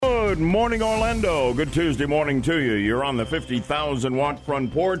Good morning, Orlando. Good Tuesday morning to you. You're on the 50,000-watt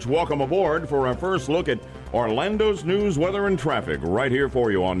front porch. Welcome aboard for our first look at Orlando's news, weather, and traffic right here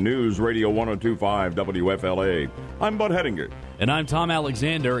for you on News Radio 102.5 WFLA. I'm Bud Hettinger. And I'm Tom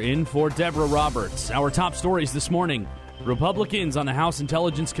Alexander in for Deborah Roberts. Our top stories this morning. Republicans on the House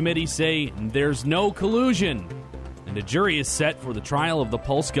Intelligence Committee say there's no collusion. And a jury is set for the trial of the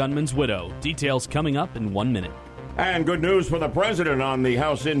Pulse gunman's widow. Details coming up in 1 minute. And good news for the president on the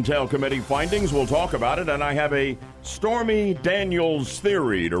House Intel Committee findings. We'll talk about it, and I have a Stormy Daniels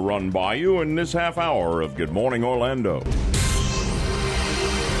theory to run by you in this half hour of Good Morning Orlando.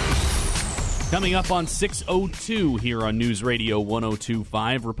 Coming up on 6:02 here on News Radio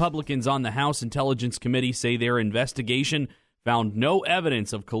 102.5, Republicans on the House Intelligence Committee say their investigation found no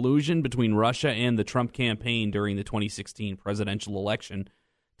evidence of collusion between Russia and the Trump campaign during the 2016 presidential election.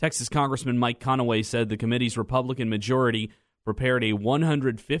 Texas Congressman Mike Conaway said the committee's Republican majority prepared a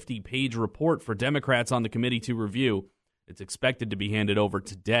 150-page report for Democrats on the committee to review. It's expected to be handed over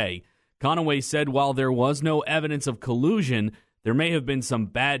today. Conaway said while there was no evidence of collusion, there may have been some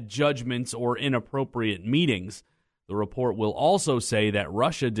bad judgments or inappropriate meetings. The report will also say that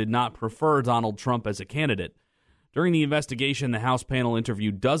Russia did not prefer Donald Trump as a candidate. During the investigation, the House panel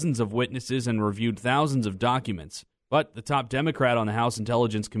interviewed dozens of witnesses and reviewed thousands of documents. But the top Democrat on the House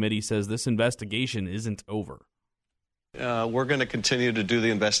Intelligence Committee says this investigation isn't over. We're going to continue to do the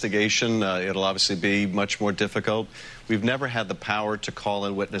investigation. It'll obviously be much more difficult. We've never had the power to call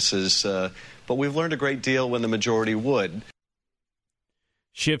in witnesses, but we've learned a great deal when the majority would.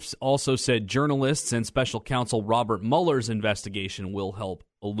 Schiff also said journalists and special counsel Robert Mueller's investigation will help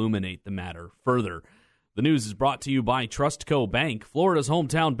illuminate the matter further. The news is brought to you by Trustco Bank, Florida's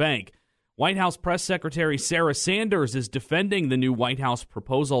hometown bank. White House Press Secretary Sarah Sanders is defending the new White House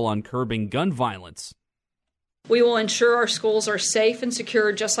proposal on curbing gun violence. We will ensure our schools are safe and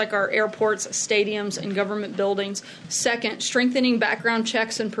secure, just like our airports, stadiums, and government buildings. Second, strengthening background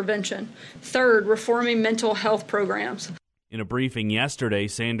checks and prevention. Third, reforming mental health programs. In a briefing yesterday,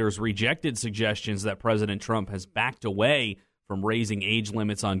 Sanders rejected suggestions that President Trump has backed away from raising age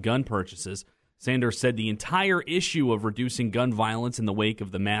limits on gun purchases. Sanders said the entire issue of reducing gun violence in the wake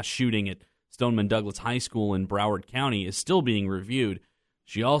of the mass shooting at Stoneman Douglas High School in Broward County is still being reviewed.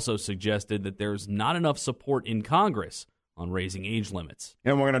 She also suggested that there's not enough support in Congress on raising age limits.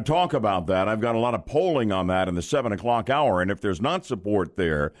 And we're going to talk about that. I've got a lot of polling on that in the 7 o'clock hour, and if there's not support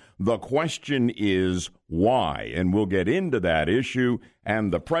there, the question is why? And we'll get into that issue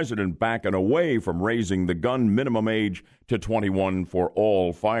and the president backing away from raising the gun minimum age to 21 for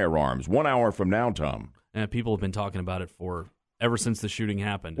all firearms. 1 hour from now, Tom. And people have been talking about it ever since the shooting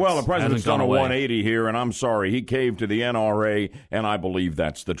happened. Well, the president's done a 180 here, and I'm sorry, he caved to the NRA, and I believe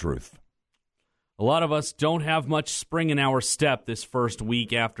that's the truth. A lot of us don't have much spring in our step this first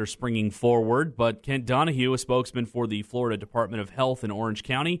week after springing forward, but Kent Donahue, a spokesman for the Florida Department of Health in Orange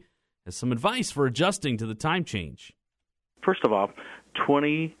County, has some advice for adjusting to the time change. First of all,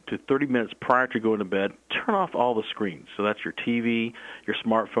 20 to 30 minutes prior to going to bed, turn off all the screens. So that's your TV, your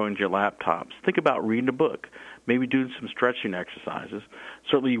smartphones, your laptops. Think about reading a book, maybe doing some stretching exercises.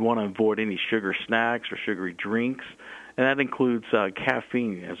 Certainly you want to avoid any sugar snacks or sugary drinks, and that includes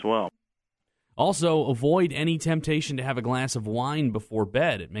caffeine as well. Also, avoid any temptation to have a glass of wine before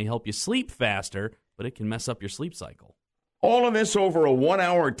bed. It may help you sleep faster, but it can mess up your sleep cycle. All of this over a 1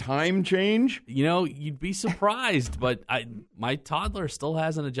 hour time change? You know, you'd be surprised, but my toddler still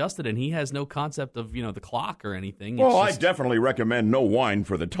hasn't adjusted, and he has no concept of, the clock or anything. Well, I definitely recommend no wine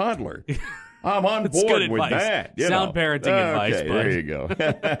for the toddler. I'm on board with that. Sound parenting advice. Okay, bud. there you go.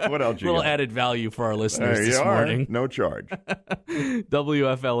 What else you got? A little added value for our listeners there this you morning. No charge.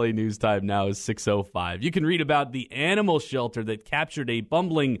 WFLA News Time now is 6:05. You can read about the animal shelter that captured a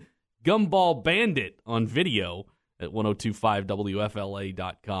bumbling gumball bandit on video at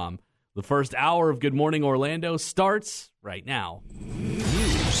 1025WFLA.com. The first hour of Good Morning Orlando starts right now.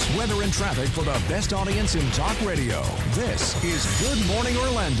 News, weather, and traffic for the best audience in talk radio. This is Good Morning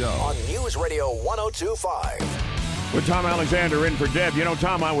Orlando on News Radio 102.5. With Tom Alexander in for Deb.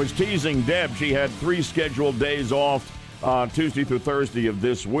 Tom, I was teasing Deb. She had 3 scheduled days off Tuesday through Thursday of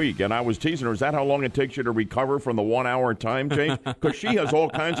this week. And I was teasing her, is that how long it takes you to recover from the 1 hour time change? Because she has all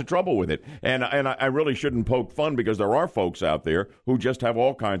kinds of trouble with it. And I really shouldn't poke fun because there are folks out there who just have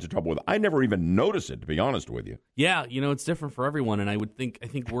all kinds of trouble with it. I never even notice it, to be honest with you. Yeah, it's different for everyone. And I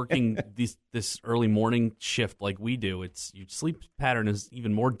think working this early morning shift like we do, your sleep pattern is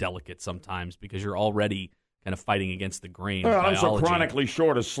even more delicate sometimes because you're already kind of fighting against the grain. Well, of I'm so biology. chronically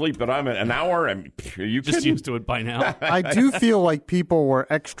short of sleep that I'm at an hour. And are you Just kidding? used to it by now. I do feel like people were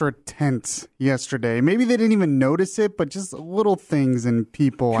extra tense yesterday. Maybe they didn't even notice it, but just little things in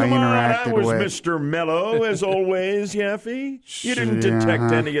people Come I on, interacted I was with. Mr. Mellow, as always, Yeffy. You didn't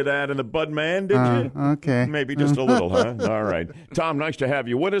detect any of that in the Bud Man, did you? Okay. Maybe just a little, huh? All right. Tom, nice to have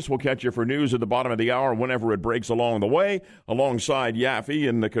you with us. We'll catch you for news at the bottom of the hour whenever it breaks along the way. Alongside Yaffe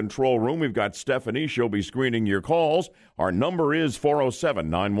in the control room, we've got Stephanie. She'll be screening your calls. Our number is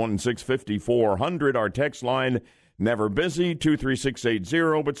 407-916-5400. Our text line, never busy,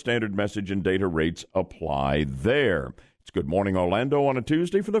 23680, but standard message and data rates apply there. It's Good Morning Orlando on a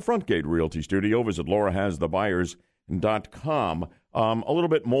Tuesday for the Frontgate Realty Studio. Visit laurahasthebuyers.com. A little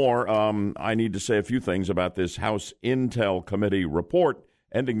bit more. I need to say a few things about this House Intel Committee report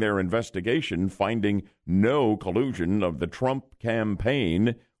ending their investigation, finding no collusion of the Trump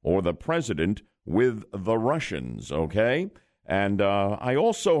campaign or the president with the Russians, okay? And I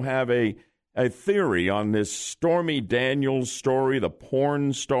also have a theory on this Stormy Daniels story, the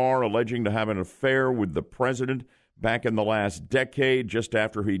porn star alleging to have an affair with the president back in the last decade, just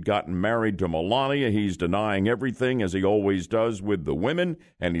after he'd gotten married to Melania. He's denying everything, as he always does with the women,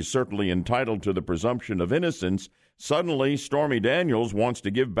 and he's certainly entitled to the presumption of innocence. Suddenly, Stormy Daniels wants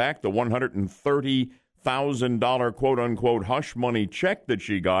to give back the $130,000 quote-unquote hush money check that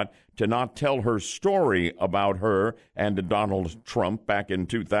she got to not tell her story about her and Donald Trump back in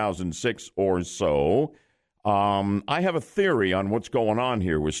 2006 or so. I have a theory on what's going on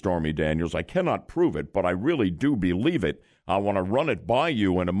here with Stormy Daniels. I cannot prove it, but I really do believe it. I want to run it by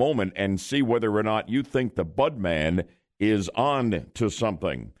you in a moment and see whether or not you think the Budman is on to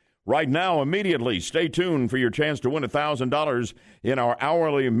something. Right now, immediately, stay tuned for your chance to win $1,000 in our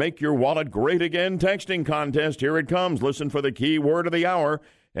hourly Make Your Wallet Great Again texting contest. Here it comes. Listen for the key word of the hour,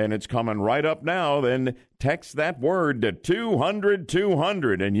 and it's coming right up now. Then text that word to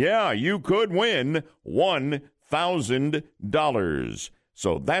 200-200, and yeah, you could win $1,000.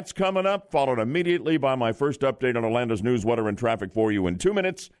 So that's coming up, followed immediately by my first update on Orlando's news, weather, and traffic for you in 2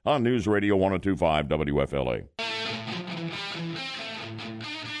 minutes on News Radio 102.5 WFLA.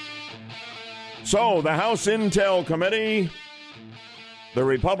 So, the House Intel Committee, the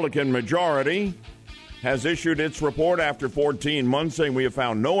Republican majority, has issued its report after 14 months saying we have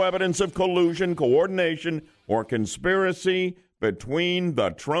found no evidence of collusion, coordination, or conspiracy between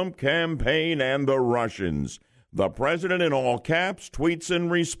the Trump campaign and the Russians. The president, in all caps, tweets in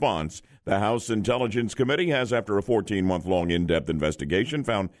response. The House Intelligence Committee has, after a 14-month-long in-depth investigation,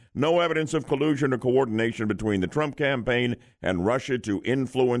 found no evidence of collusion or coordination between the Trump campaign and Russia to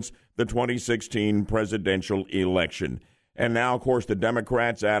influence the 2016 presidential election. And now, of course, the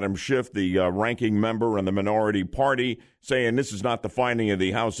Democrats, Adam Schiff, the ranking member in the minority party, saying this is not the finding of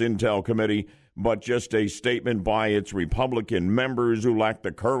the House Intel Committee, but just a statement by its Republican members who lack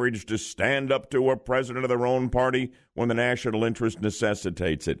the courage to stand up to a president of their own party when the national interest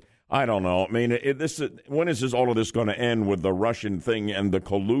necessitates it. I don't know. I mean, when is all of this going to end with the Russian thing and the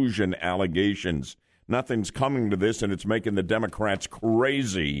collusion allegations? Nothing's coming to this, and it's making the Democrats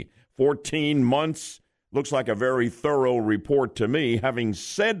crazy. 14 months looks like a very thorough report to me. Having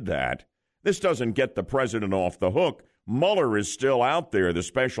said that, this doesn't get the president off the hook. Mueller is still out there, the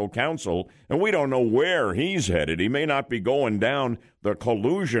special counsel, and we don't know where he's headed. He may not be going down the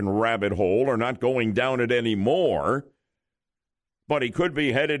collusion rabbit hole or not going down it anymore, but he could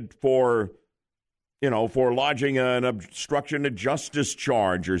be headed for lodging an obstruction of justice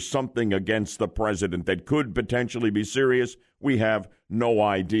charge or something against the president that could potentially be serious. We have no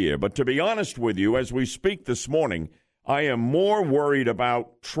idea. But to be honest with you, as we speak this morning, I am more worried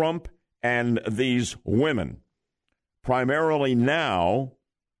about Trump and these women. Primarily now,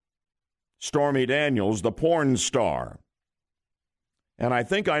 Stormy Daniels, the porn star. And I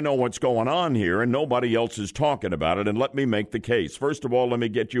think I know what's going on here, and nobody else is talking about it, and let me make the case. First of all, let me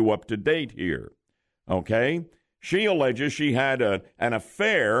get you up to date here, okay? She alleges she had an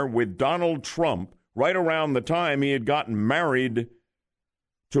affair with Donald Trump right around the time he had gotten married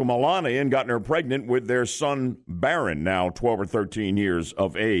to Melania and gotten her pregnant with their son, Barron, now 12 or 13 years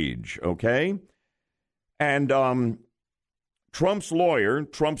of age, okay? And Trump's lawyer,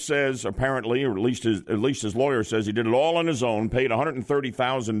 Trump says apparently, or at least his lawyer says he did it all on his own, paid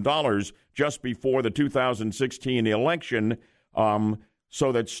 $130,000 just before the 2016 election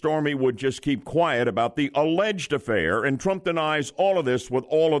so that Stormy would just keep quiet about the alleged affair. And Trump denies all of this with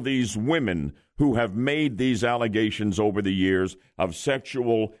all of these women who have made these allegations over the years of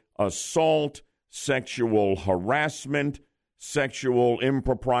sexual assault, sexual harassment, sexual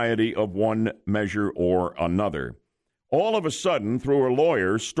impropriety of one measure or another. All of a sudden, through her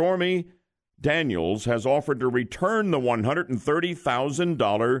lawyer, Stormy Daniels has offered to return the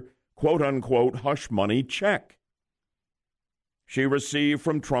 $130,000 quote-unquote hush money check she received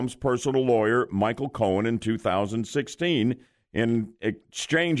from Trump's personal lawyer, Michael Cohen, in 2016, in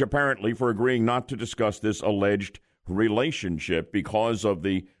exchange, apparently, for agreeing not to discuss this alleged relationship because of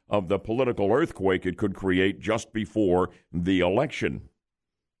the political earthquake it could create just before the election.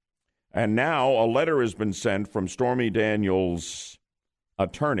 And now a letter has been sent from Stormy Daniels'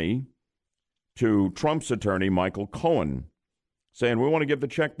 attorney to Trump's attorney, Michael Cohen, saying, we want to give the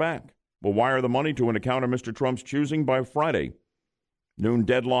check back. We'll wire the money to an account of Mr. Trump's choosing by Friday. Noon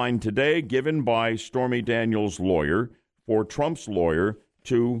deadline today given by Stormy Daniels' lawyer for Trump's lawyer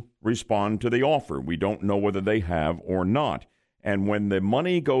to respond to the offer. We don't know whether they have or not. And when the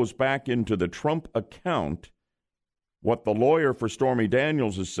money goes back into the Trump account, what the lawyer for Stormy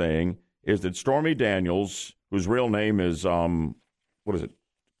Daniels is saying is that Stormy Daniels, whose real name is,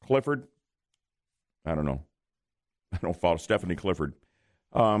 Clifford? I don't know. I don't follow. Stephanie Clifford.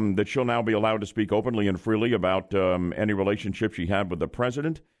 That she'll now be allowed to speak openly and freely about any relationship she had with the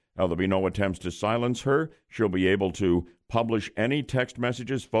president. There'll be no attempts to silence her. She'll be able to publish any text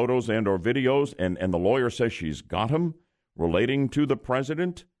messages, photos, and or videos, and the lawyer says she's got them, relating to the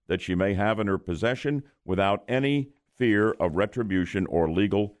president that she may have in her possession without any fear of retribution or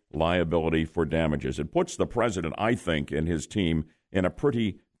legal liability for damages. It puts the president, I think, and his team in a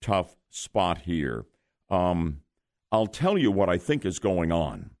pretty tough spot here. I'll tell you what I think is going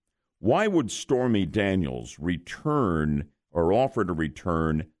on. Why would Stormy Daniels return or offer to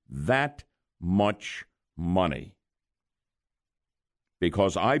return that much money?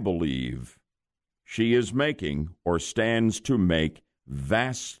 Because I believe she is making or stands to make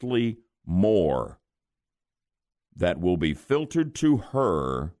vastly more that will be filtered to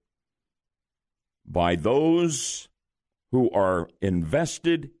her by those who are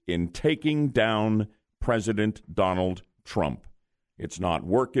invested in taking down President Donald Trump. It's not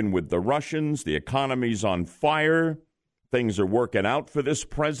working with the Russians. The economy's on fire. Things are working out for this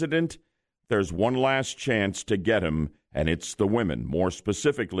president. There's one last chance to get him, and it's the women. More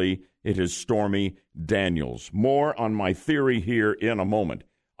specifically, it is Stormy Daniels. More on my theory here in a moment.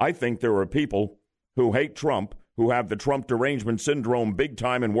 I think there are people who hate Trump, who have the Trump derangement syndrome big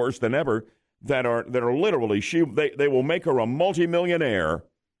time and worse than ever, that are literally, they will make her a multimillionaire.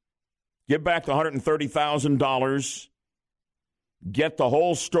 Give back the $130,000, get the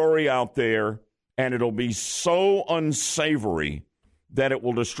whole story out there, and it'll be so unsavory that it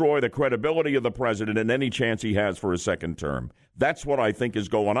will destroy the credibility of the president and any chance he has for a second term. That's what I think is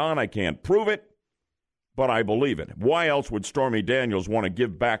going on. I can't prove it, but I believe it. Why else would Stormy Daniels want to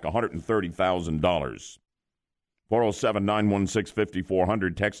give back $130,000?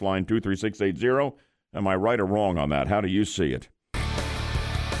 407-916-5400, text line 23680. Am I right or wrong on that? How do you see it?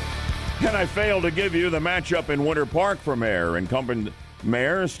 And I failed to give you the matchup in Winter Park for mayor. Incumbent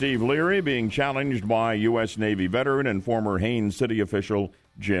Mayor Steve Leary being challenged by U.S. Navy veteran and former Haines City official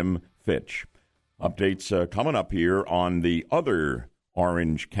Jim Fitch. Updates coming up here on the other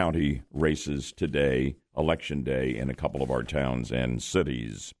Orange County races today, Election Day, in a couple of our towns and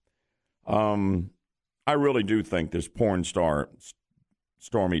cities. I really do think this porn star,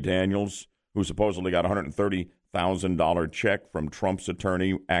 Stormy Daniels, who supposedly got $130,000 check from Trump's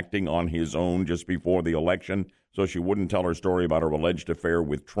attorney acting on his own just before the election so she wouldn't tell her story about her alleged affair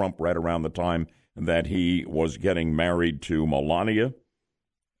with Trump right around the time that he was getting married to Melania.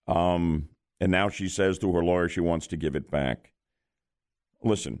 And now she says to her lawyer she wants to give it back.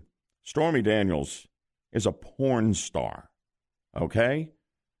 Listen, Stormy Daniels is a porn star, okay?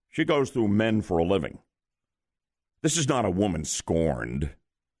 She goes through men for a living. This is not a woman scorned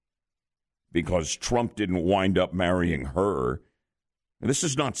because Trump didn't wind up marrying her. This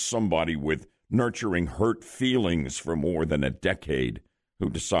is not somebody with nurturing hurt feelings for more than a decade who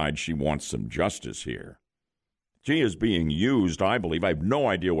decides she wants some justice here. She is being used, I believe. I have no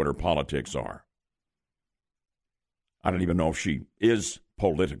idea what her politics are. I don't even know if she is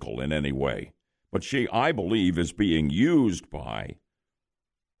political in any way. But she, I believe, is being used by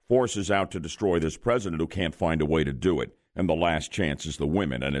forces out to destroy this president who can't find a way to do it. And the last chance is the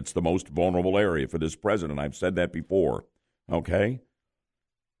women, and it's the most vulnerable area for this president. I've said that before, okay?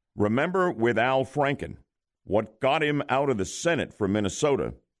 Remember with Al Franken, what got him out of the Senate for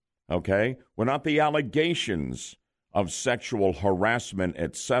Minnesota, okay, were not the allegations of sexual harassment,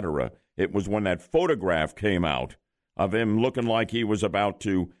 etc. It was when that photograph came out of him looking like he was about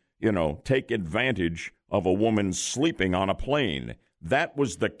to, take advantage of a woman sleeping on a plane. That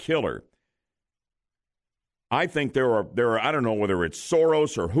was the killer. I think there are, I don't know whether it's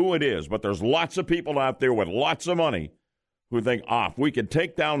Soros or who it is, but there's lots of people out there with lots of money who think, if we could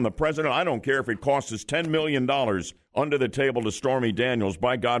take down the president, I don't care if it costs us $10 million under the table to Stormy Daniels.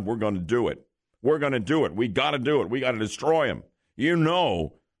 By God, we're going to do it. We're going to do it. We got to do it. We got to destroy them. You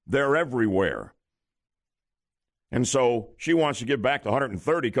know they're everywhere. And so she wants to give back the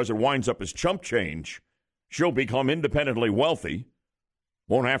 130 because it winds up as chump change. She'll become independently wealthy.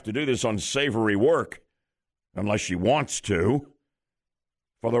 Won't have to do this unsavory work unless she wants to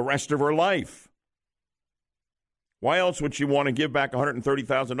for the rest of her life. Why else would she want to give back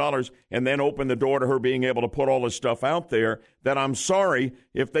 $130,000 and then open the door to her being able to put all this stuff out there that, I'm sorry,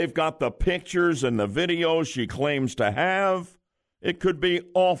 if they've got the pictures and the videos she claims to have, it could be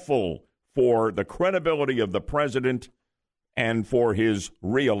awful for the credibility of the president and for his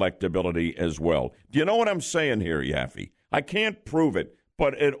reelectability as well. Do you know what I'm saying here, Yaffe? I can't prove it,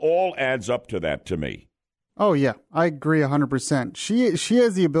 but it all adds up to that to me. Oh, yeah, I agree 100%. She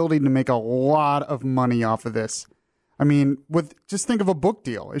has the ability to make a lot of money off of this. I mean, just think of a book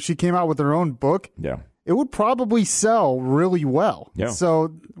deal. If she came out with her own book, it would probably sell really well. Yeah.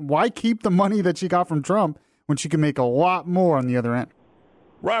 So why keep the money that she got from Trump when she can make a lot more on the other end?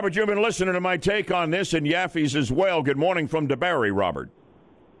 Robert, you've been listening to my take on this, and Yaffe's as well. Good morning from DeBerry, Robert.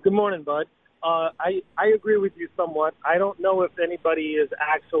 Good morning, Bud. I agree with you somewhat. I don't know if anybody is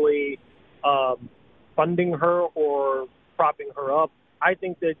actually funding her or propping her up. I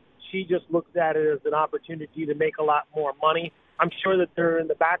think that she just looks at it as an opportunity to make a lot more money. I'm sure that they're in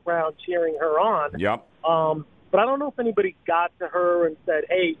the background cheering her on. Yep. But I don't know if anybody got to her and said,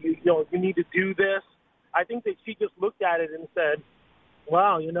 hey, you need to do this. I think that she just looked at it and said,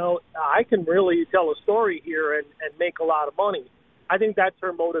 wow, I can really tell a story here and make a lot of money. I think that's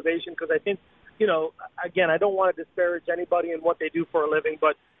her motivation because I think, again, I don't want to disparage anybody and what they do for a living,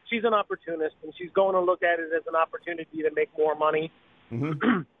 but she's an opportunist and she's going to look at it as an opportunity to make more money.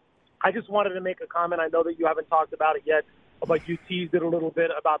 Mm-hmm. I just wanted to make a comment. I know that you haven't talked about it yet, but you teased it a little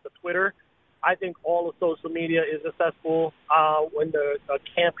bit about the Twitter. I think all of social media is a cesspool. When the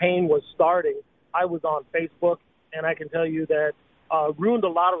campaign was starting, I was on Facebook, and I can tell you that ruined a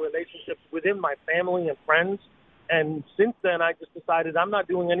lot of relationships within my family and friends. And since then, I just decided I'm not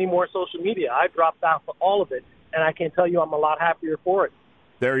doing any more social media. I dropped out for all of it, and I can tell you I'm a lot happier for it.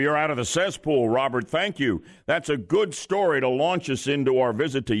 There, you're out of the cesspool, Robert. Thank you. That's a good story to launch us into our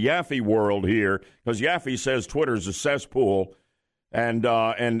visit to Yaffe World here, because Yaffe says Twitter's a cesspool. And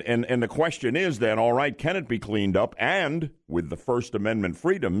the question is then, all right, can it be cleaned up? And with the First Amendment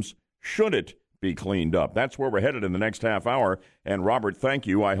freedoms, should it be cleaned up? That's where we're headed in the next half hour. And Robert, thank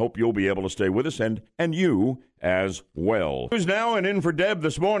you. I hope you'll be able to stay with us, and you as well. Who's now and in for Deb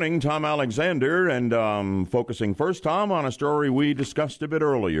this morning, Tom Alexander, and focusing first, Tom, on a story we discussed a bit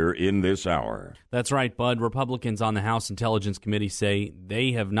earlier in this hour. That's right, Bud. Republicans on the House Intelligence Committee say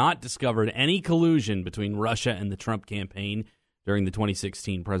they have not discovered any collusion between Russia and the Trump campaign during the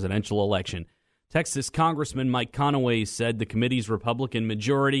 2016 presidential election. Texas Congressman Mike Conaway said the committee's Republican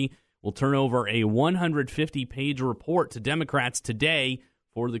majority will turn over a 150-page report to Democrats today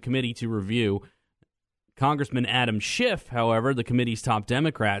for the committee to review. Congressman Adam Schiff, however, the committee's top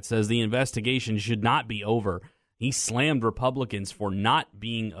Democrat, says the investigation should not be over. He slammed Republicans for not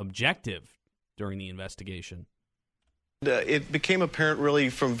being objective during the investigation. It became apparent really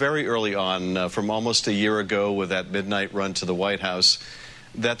from very early on, from almost a year ago with that midnight run to the White House,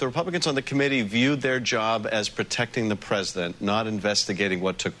 that the Republicans on the committee viewed their job as protecting the president, not investigating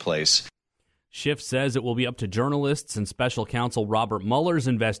what took place. Schiff says it will be up to journalists and special counsel Robert Mueller's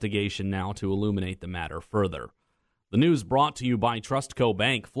investigation now to illuminate the matter further. The news brought to you by Trustco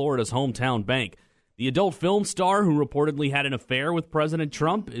Bank, Florida's hometown bank. The adult film star who reportedly had an affair with President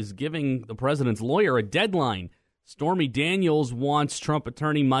Trump is giving the president's lawyer a deadline. Stormy Daniels wants Trump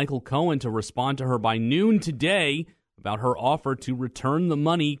attorney Michael Cohen to respond to her by noon today about her offer to return the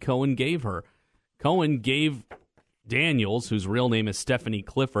money Cohen gave her. Cohen gave Daniels, whose real name is Stephanie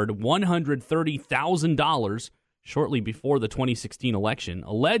Clifford, $130,000 shortly before the 2016 election,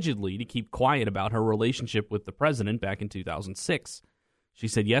 allegedly to keep quiet about her relationship with the president back in 2006. She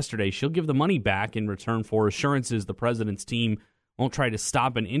said yesterday she'll give the money back in return for assurances the president's team won't try to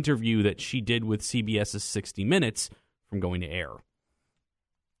stop an interview that she did with CBS's 60 Minutes from going to air.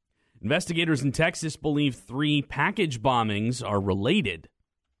 Investigators in Texas believe 3 package bombings are related.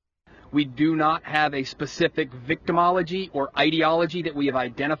 We do not have a specific victimology or ideology that we have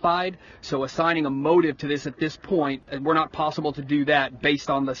identified, so assigning a motive to this at this point, we're not possible to do that based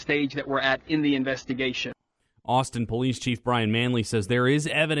on the stage that we're at in the investigation. Austin Police Chief Brian Manley says there is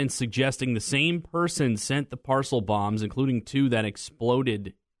evidence suggesting the same person sent the parcel bombs, including 2 that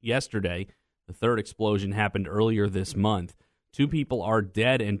exploded yesterday. The third explosion happened earlier this month. 2 people are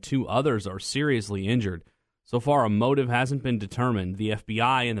dead and 2 others are seriously injured. So far, a motive hasn't been determined. The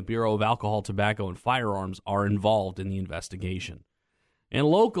FBI and the Bureau of Alcohol, Tobacco, and Firearms are involved in the investigation. And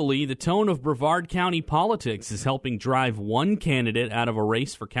locally, the tone of Brevard County politics is helping drive one candidate out of a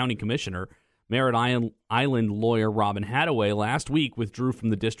race for county commissioner. Merritt Island lawyer Robin Hadaway last week withdrew from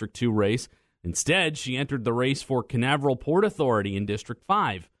the District 2 race. Instead, she entered the race for Canaveral Port Authority in District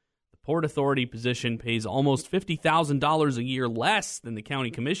 5. The Port Authority position pays almost $50,000 a year less than the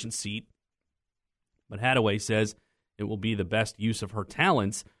county commission seat. But Hadaway says it will be the best use of her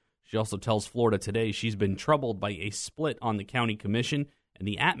talents. She also tells Florida Today she's been troubled by a split on the county commission and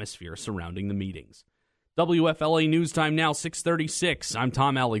the atmosphere surrounding the meetings. WFLA News Time now, 6:36. I'm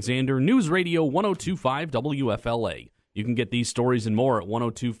Tom Alexander, News Radio 102.5 WFLA. You can get these stories and more at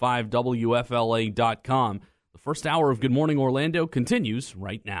 1025WFLA.com. The first hour of Good Morning Orlando continues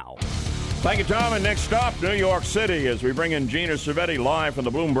right now. Thank you, Tom. And next stop, New York City, as we bring in Gina Cervetti live from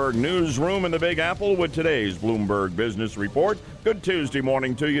the Bloomberg Newsroom in the Big Apple with today's Bloomberg Business Report. Good Tuesday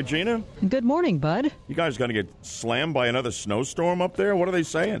morning to you, Gina. Good morning, Bud. You guys going to get slammed by another snowstorm up there? What are they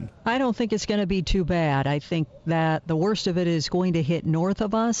saying? I don't think it's going to be too bad. I think that the worst of it is going to hit north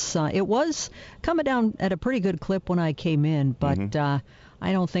of us. It was coming down at a pretty good clip when I came in, but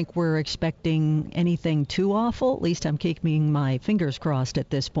I don't think we're expecting anything too awful. At least I'm keeping my fingers crossed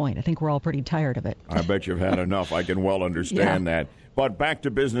at this point. I think we're all pretty tired of it. I bet you've had enough. I can well understand that. But back to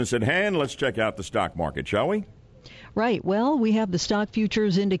business at hand. Let's check out the stock market, shall we? Right. Well, we have the stock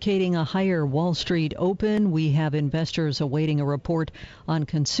futures indicating a higher Wall Street open. We have investors awaiting a report on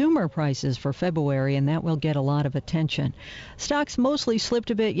consumer prices for February, and that will get a lot of attention. Stocks mostly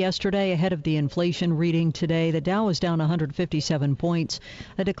slipped a bit yesterday ahead of the inflation reading today. The Dow was down 157 points,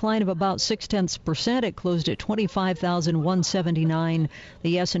 a decline of about 0.6%. It closed at 25,179.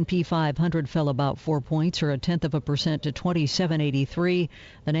 The S&P 500 fell about 4 points, or 0.1% to 2783.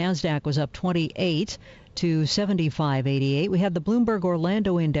 The Nasdaq was up 28 to 75.88. We had the Bloomberg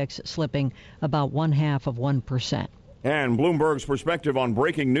Orlando Index slipping about 0.5%. And Bloomberg's perspective on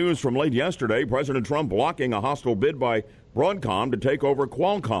breaking news from late yesterday, President Trump blocking a hostile bid by Broadcom to take over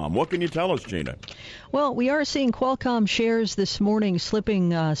Qualcomm. What can you tell us, Gina? Well, we are seeing Qualcomm shares this morning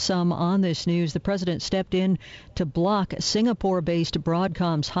slipping some on this news. The president stepped in to block Singapore-based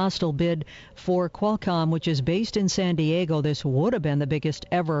Broadcom's hostile bid for Qualcomm, which is based in San Diego. This would have been the biggest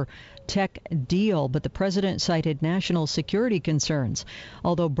ever tech deal, but the president cited national security concerns.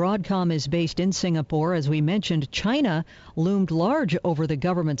 Although Broadcom is based in Singapore, as we mentioned, China loomed large over the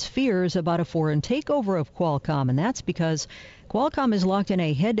government's fears about a foreign takeover of Qualcomm, and that's because Qualcomm is locked in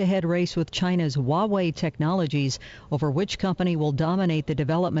a head-to-head race with China's Huawei Technologies over which company will dominate the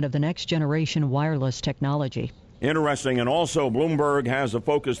development of the next-generation wireless technology. Interesting. And also, Bloomberg has a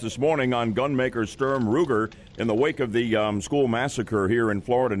focus this morning on gunmaker Sturm Ruger in the wake of the school massacre here in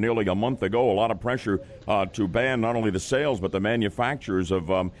Florida nearly a month ago. A lot of pressure to ban not only the sales but the manufacturers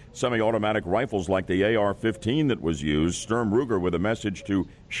of semi-automatic rifles like the AR-15 that was used. Sturm Ruger with a message to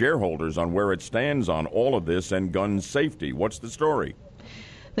shareholders on where it stands on all of this and gun safety. What's the story?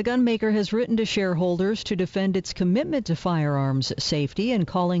 The gunmaker has written to shareholders to defend its commitment to firearms safety and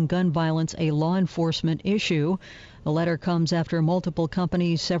calling gun violence a law enforcement issue. The letter comes after multiple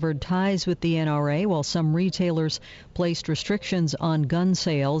companies severed ties with the NRA, while some retailers placed restrictions on gun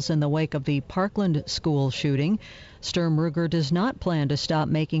sales in the wake of the Parkland school shooting. Sturm Ruger does not plan to stop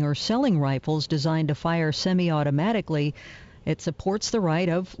making or selling rifles designed to fire semi-automatically. It supports the right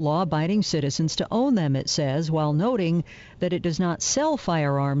of law-abiding citizens to own them, it says, while noting that it does not sell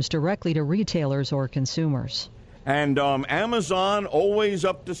firearms directly to retailers or consumers. And Amazon always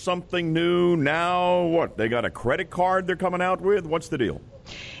up to something new. Now, what? They got a credit card they're coming out with? What's the deal?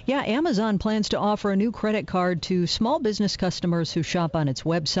 Yeah, Amazon plans to offer a new credit card to small business customers who shop on its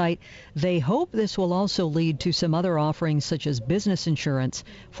website. They hope this will also lead to some other offerings such as business insurance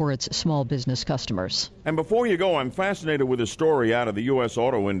for its small business customers. And before you go, I'm fascinated with a story out of the U.S.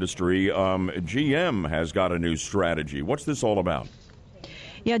 auto industry. GM has got a new strategy. What's this all about?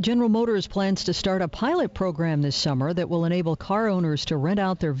 Yeah, General Motors plans to start a pilot program this summer that will enable car owners to rent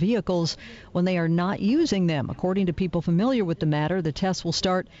out their vehicles when they are not using them. According to people familiar with the matter, the test will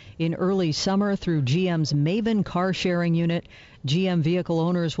start in early summer through GM's Maven car sharing unit. GM vehicle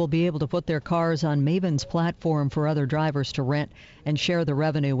owners will be able to put their cars on Maven's platform for other drivers to rent and share the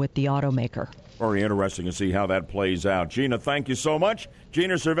revenue with the automaker. Very interesting to see how that plays out. Gina, thank you so much.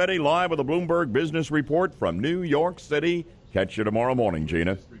 Gina Cervetti live with the Bloomberg Business Report from New York City. Catch you tomorrow morning,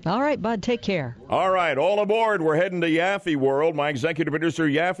 Gina. All right, Bud. Take care. All right. All aboard. We're heading to Yaffe World. My executive producer,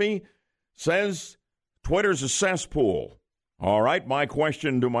 Yaffe, says Twitter's a cesspool. All right. My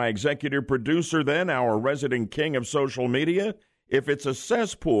question to my executive producer then, our resident king of social media, if it's a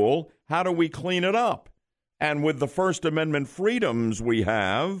cesspool, how do we clean it up? And with the First Amendment freedoms we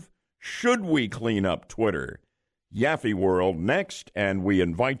have, should we clean up Twitter? Yaffee World next, and we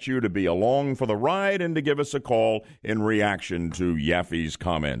invite you to be along for the ride and to give us a call in reaction to Yaffee's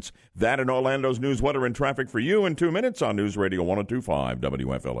comments. That and Orlando's news, weather, and traffic for you in 2 minutes on News Radio 102.5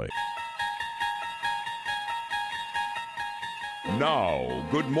 WFLA. Now,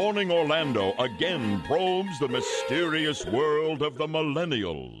 Good Morning Orlando again probes the mysterious world of the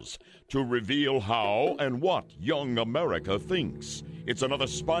millennials to reveal how and what young America thinks. It's another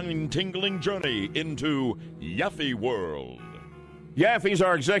spine-tingling journey into Yaffee World. Yaffee's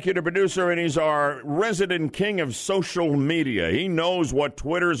our executive producer, and he's our resident king of social media. He knows what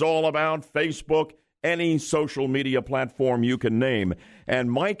Twitter's all about, Facebook, any social media platform you can name.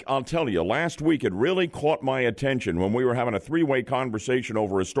 And Mike, I'll tell you, last week it really caught my attention when we were having a three-way conversation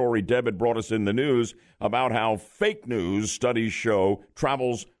over a story Deb had brought us in the news about how fake news, studies show,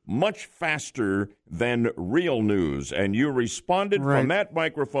 travels much faster than real news. And you responded from that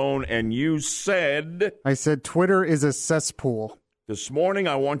microphone and you said... I said Twitter is a cesspool. This morning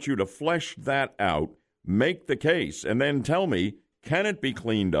I want you to flesh that out, make the case, and then tell me, can it be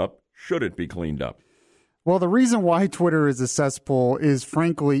cleaned up? Should it be cleaned up? Well, the reason why Twitter is a cesspool is,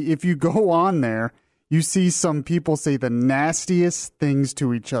 frankly, if you go on there, you see some people say the nastiest things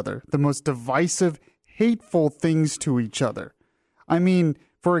to each other, the most divisive, hateful things to each other. I mean,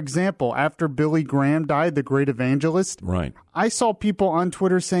 for example, after Billy Graham died, the great evangelist, I saw people on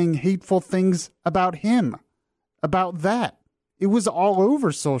Twitter saying hateful things about him, about that. It was all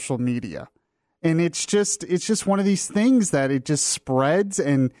over social media. And it's just one of these things that it just spreads,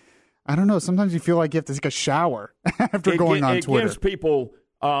 and I don't know, sometimes you feel like you have to take a shower after going on Twitter. Gives people,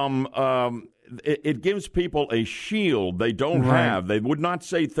 it gives people a shield they don't have. They would not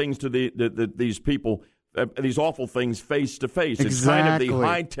say things to these people, these awful things face to face. It's kind of the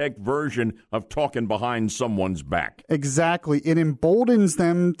high-tech version of talking behind someone's back. Exactly. It emboldens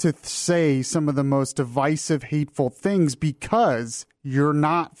them to say some of the most divisive, hateful things because you're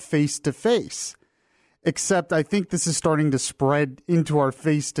not face to face. Except I think this is starting to spread into our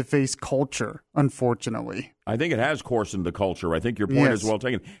face-to-face culture, unfortunately. I think it has coarsened the culture. I think your point is well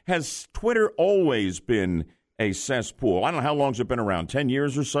taken. Has Twitter always been a cesspool? I don't know, how long has it been around, 10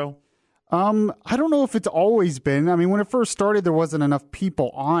 years or so? I don't know if it's always been. I mean, when it first started, there wasn't enough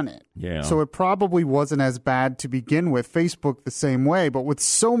people on it. Yeah. So it probably wasn't as bad to begin with. Facebook the same way. But with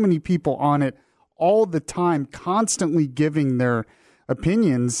so many people on it all the time, constantly giving their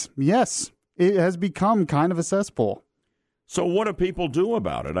opinions, yes, it has become kind of a cesspool. So what do people do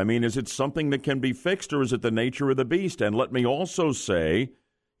about it? I mean, is it something that can be fixed, or is it the nature of the beast? And let me also say,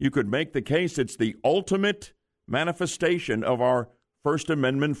 you could make the case it's the ultimate manifestation of our First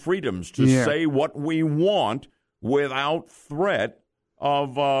Amendment freedoms to say what we want without threat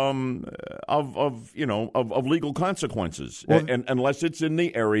of legal consequences, and unless it's in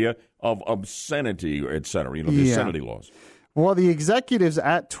the area of obscenity, et cetera, the obscenity laws. Well, the executives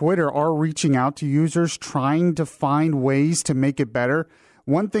at Twitter are reaching out to users, trying to find ways to make it better.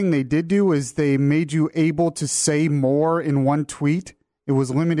 One thing they did do is they made you able to say more in one tweet. It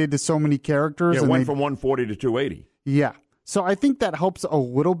was limited to so many characters. Yeah, it went from 140 to 280. Yeah. So I think that helps a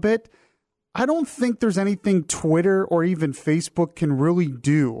little bit. I don't think there's anything Twitter or even Facebook can really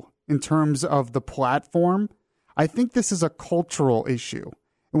do in terms of the platform. I think this is a cultural issue.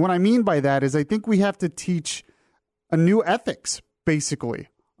 And what I mean by that is I think we have to teach a new ethics, basically,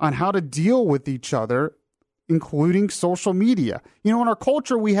 on how to deal with each other, including social media. You know, in our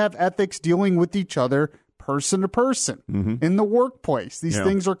culture, we have ethics dealing with each other person to person in the workplace. These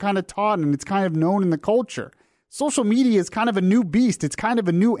things are kind of taught, and it's kind of known in the culture. Social media is kind of a new beast. It's kind of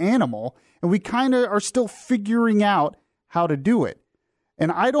a new animal, and we kind of are still figuring out how to do it. And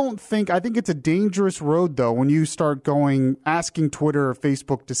I think it's a dangerous road, though, when you start asking Twitter or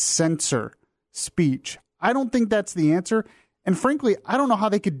Facebook to censor speech. I don't think that's the answer. And frankly, I don't know how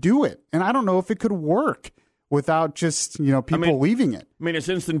they could do it. And I don't know if it could work without just, people leaving it. I mean, it's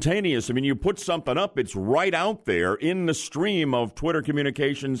instantaneous. I mean, you put something up, it's right out there in the stream of Twitter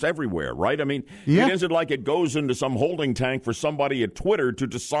communications everywhere, right? I mean, it isn't like it goes into some holding tank for somebody at Twitter to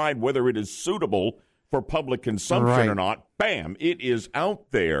decide whether it is suitable for public consumption or not. Bam, it is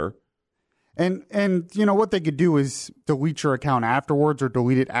out there. And what they could do is delete your account afterwards or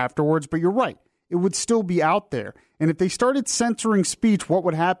delete it afterwards. But you're right. It would still be out there. And if they started censoring speech, what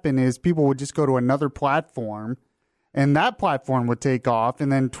would happen is people would just go to another platform, and that platform would take off,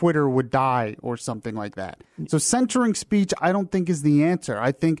 and then Twitter would die or something like that. So censoring speech, I don't think is the answer.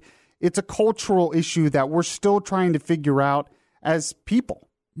 I think it's a cultural issue that we're still trying to figure out as people.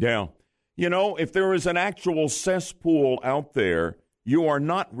 Yeah. If there is an actual cesspool out there, you are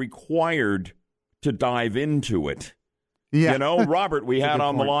not required to dive into it. Yeah. You know, Robert, we had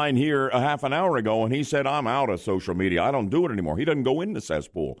on the point. line here a half an hour ago, and he said, I'm out of social media. I don't do it anymore. He doesn't go into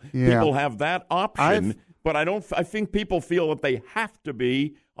cesspool. Yeah. People have that option, but I think people feel that they have to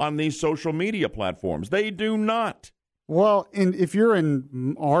be on these social media platforms. They do not. Well, and if you're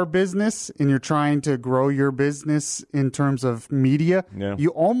in our business and you're trying to grow your business in terms of media,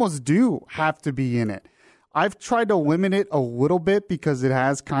 you almost do have to be in it. I've tried to limit it a little bit because it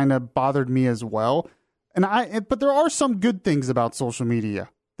has kind of bothered me as well. But there are some good things about social media.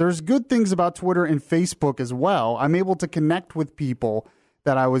 There's good things about Twitter and Facebook as well. I'm able to connect with people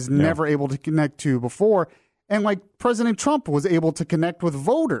that I was never able to connect to before. And like President Trump was able to connect with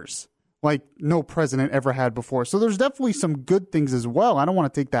voters like no president ever had before. So there's definitely some good things as well. I don't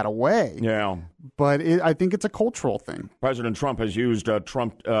want to take that away. Yeah. But I think it's a cultural thing. President Trump has used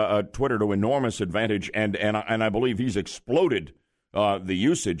Twitter to enormous advantage, and I believe he's exploded the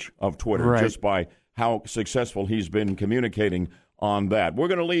usage of Twitter just by how successful he's been communicating on that. We're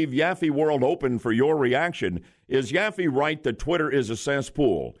going to leave Yaffe World open for your reaction. Is Yaffe right that Twitter is a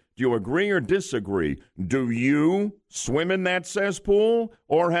cesspool? Do you agree or disagree? Do you swim in that cesspool,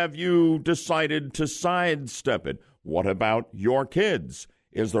 or have you decided to sidestep it? What about your kids?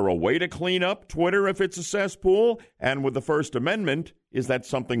 Is there a way to clean up Twitter if it's a cesspool? And with the First Amendment, is that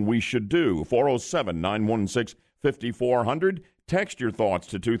something we should do? 407-916-5400. Text your thoughts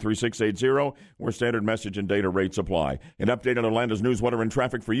to 23680, where standard message and data rates apply. An update on Orlando's news, weather, and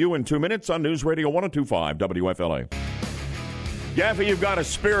traffic for you in 2 minutes on News Radio 102.5 WFLA. Yaffe, you've got a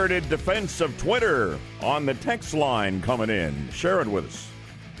spirited defense of Twitter on the text line coming in. Share it with us.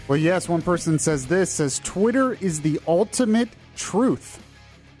 Well, yes, one person says Twitter is the ultimate truth.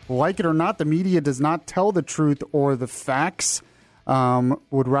 Like it or not, the media does not tell the truth or the facts.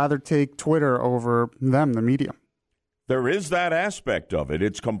 Would rather take Twitter over them, the media. There is that aspect of it.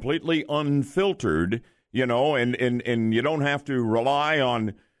 It's completely unfiltered, and you don't have to rely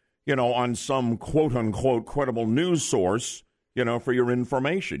on, on some quote-unquote credible news source, for your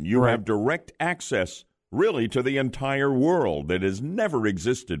information. You have direct access, really, to the entire world that has never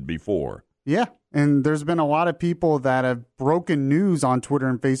existed before. Yeah, and there's been a lot of people that have broken news on Twitter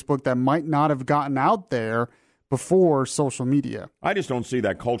and Facebook that might not have gotten out there before social media. I just don't see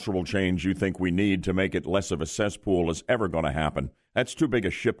that cultural change you think we need to make it less of a cesspool is ever going to happen. That's too big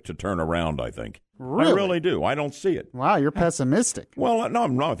a ship to turn around, I think. Really? I really do. I don't see it. Wow, you're pessimistic. Well,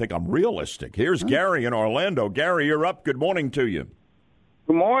 no, I think I'm realistic. Here's Gary in Orlando. Gary, you're up. Good morning to you.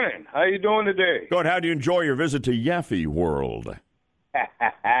 Good morning. How you doing today? Good. How do you enjoy your visit to Yaffe World?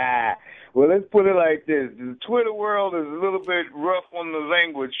 Well, let's put it like this. The Twitter world is a little bit rough on the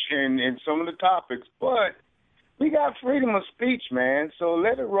language in some of the topics, but we got freedom of speech, man. So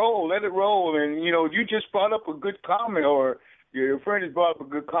let it roll. And, you just brought up a good comment, or your friend has brought up a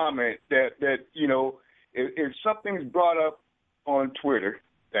good comment that if something's brought up on Twitter,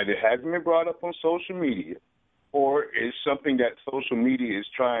 that it hasn't been brought up on social media, or is something that social media is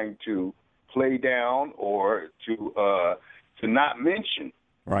trying to play down or to not mention.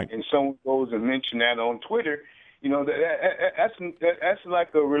 Right. And someone goes and mention that on Twitter, that's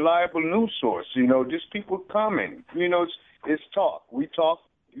like a reliable news source. Just people commenting. It's talk. We talk.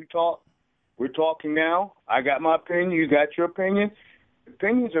 You talk. We're talking now. I got my opinion. You got your opinion.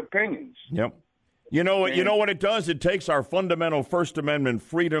 Opinions are opinions. Yep. You know what it does? It takes our fundamental First Amendment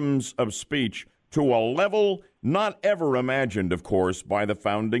freedoms of speech to a level not ever imagined, of course, by the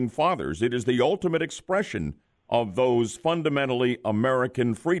Founding Fathers. It is the ultimate expression of those fundamentally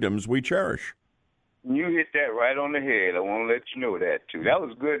American freedoms we cherish. You hit that right on the head. I want to let you know that, too. That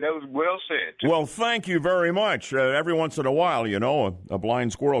was good. That was well said, too. Well, thank you very much. Every once in a while, a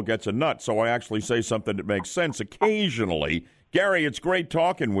blind squirrel gets a nut, so I actually say something that makes sense occasionally. Gary, it's great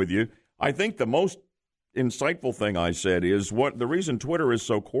talking with you. I think the most insightful thing I said is what the reason Twitter is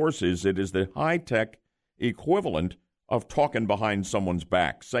so coarse is it is the high-tech equivalent of talking behind someone's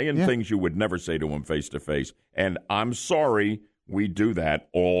back, saying things you would never say to them face-to-face. And I'm sorry, we do that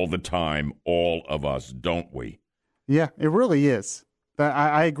all the time, all of us, don't we? Yeah, it really is.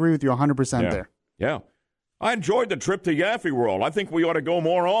 I agree with you 100% there. Yeah. I enjoyed the trip to Yaffe World. I think we ought to go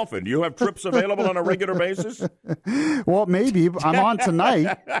more often. Do you have trips available on a regular basis? Well, maybe. I'm on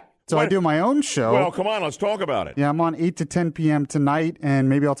tonight. So I do my own show. Well, come on, let's talk about it. Yeah, I'm on 8 to 10 p.m. tonight, and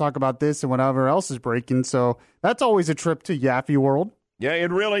maybe I'll talk about this and whatever else is breaking. So that's always a trip to Yaffe World. Yeah,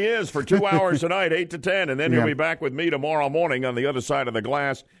 it really is, for 2 hours tonight, 8 to 10, and then you'll be back with me tomorrow morning on the other side of the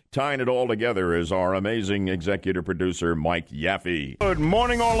glass. Tying it all together is our amazing executive producer, Mike Yaffe. Good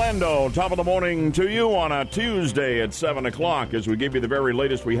morning, Orlando. Top of the morning to you on a Tuesday at 7 o'clock as we give you the very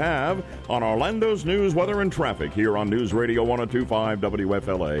latest we have on Orlando's news, weather, and traffic here on News Radio 102.5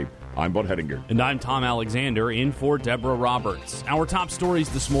 WFLA. I'm Bud Hettinger. And I'm Tom Alexander, in for Deborah Roberts. Our top stories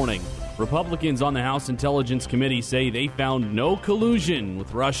this morning. Republicans on the House Intelligence Committee say they found no collusion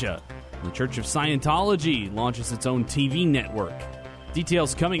with Russia. The Church of Scientology launches its own TV network.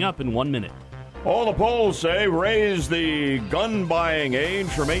 Details coming up in 1 minute. All the polls say raise the gun buying age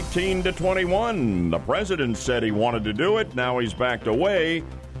from 18 to 21. The president said he wanted to do it. Now he's backed away.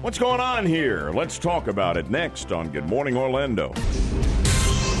 What's going on here? Let's talk about it next on Good Morning Orlando.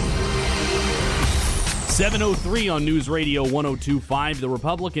 7:03 on News Radio 102.5. The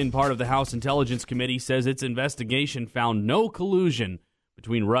Republican part of the House Intelligence Committee says its investigation found no collusion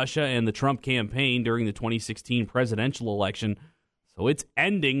between Russia and the Trump campaign during the 2016 presidential election, so it's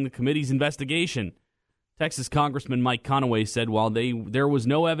ending the committee's investigation. Texas Congressman Mike Conaway said while there was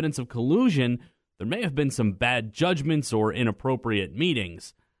no evidence of collusion, there may have been some bad judgments or inappropriate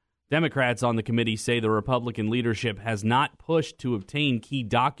meetings. Democrats on the committee say the Republican leadership has not pushed to obtain key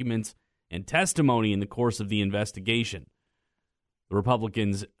documents and testimony in the course of the investigation. The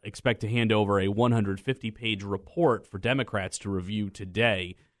Republicans expect to hand over a 150-page report for Democrats to review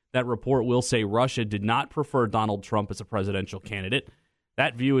today. That report will say Russia did not prefer Donald Trump as a presidential candidate.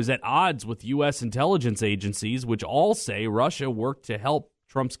 That view is at odds with U.S. intelligence agencies, which all say Russia worked to help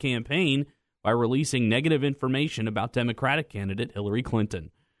Trump's campaign by releasing negative information about Democratic candidate Hillary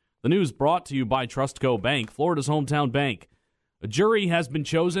Clinton. The news brought to you by Trustco Bank, Florida's hometown bank. A jury has been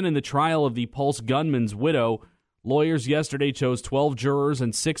chosen in the trial of the Pulse gunman's widow. Lawyers yesterday chose 12 jurors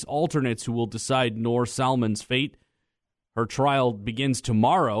and 6 alternates who will decide Noor Salman's fate. Her trial begins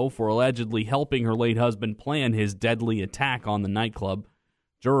tomorrow for allegedly helping her late husband plan his deadly attack on the nightclub.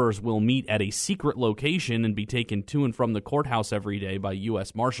 Jurors will meet at a secret location and be taken to and from the courthouse every day by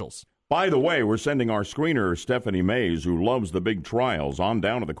U.S. Marshals. By the way, we're sending our screener, Stephanie Mays, who loves the big trials, on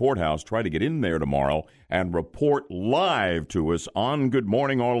down to the courthouse. Try to get in there tomorrow and report live to us on Good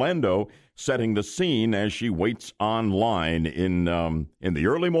Morning Orlando, setting the scene as she waits online in the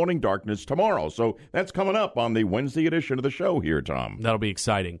early morning darkness tomorrow. So that's coming up on the Wednesday edition of the show here, Tom. That'll be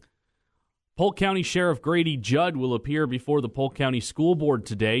exciting. Polk County Sheriff Grady Judd will appear before the Polk County School Board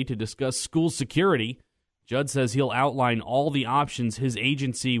today to discuss school security. Judd says he'll outline all the options his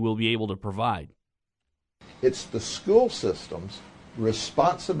agency will be able to provide. It's the school system's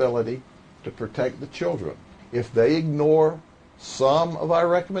responsibility to protect the children. If they ignore some of our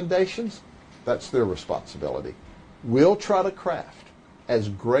recommendations, that's their responsibility. We'll try to craft as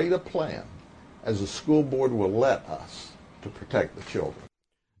great a plan as the school board will let us to protect the children.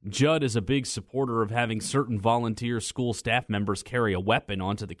 Judd is a big supporter of having certain volunteer school staff members carry a weapon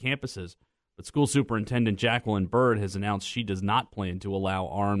onto the campuses. But School Superintendent Jacqueline Bird has announced she does not plan to allow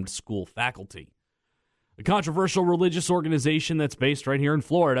armed school faculty. A controversial religious organization that's based right here in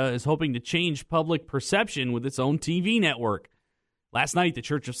Florida is hoping to change public perception with its own TV network. Last night, the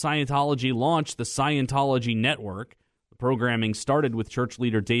Church of Scientology launched the Scientology Network. The programming started with church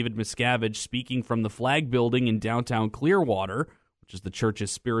leader David Miscavige speaking from the Flag Building in downtown Clearwater, which is the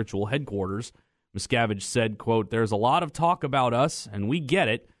church's spiritual headquarters. Miscavige said, quote, "There's a lot of talk about us, and we get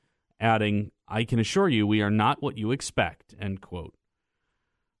it," adding, "I can assure you we are not what you expect," end quote.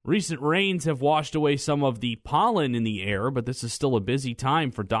 Recent rains have washed away some of the pollen in the air, but this is still a busy time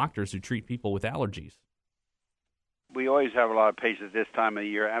for doctors who treat people with allergies. We always have a lot of patients this time of the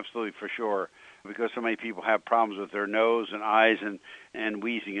year, absolutely for sure, because so many people have problems with their nose and eyes and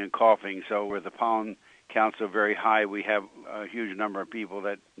wheezing and coughing. So where the pollen counts are very high, we have a huge number of people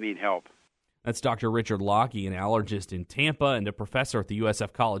that need help. That's Dr. Richard Lockey, an allergist in Tampa and a professor at the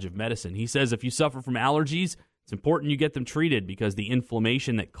USF College of Medicine. He says if you suffer from allergies, it's important you get them treated because the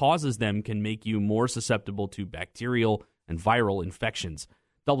inflammation that causes them can make you more susceptible to bacterial and viral infections.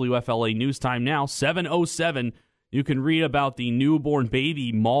 WFLA News Time now, 7:07. You can read about the newborn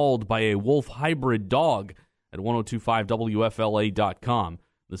baby mauled by a wolf hybrid dog at 1025WFLA.com.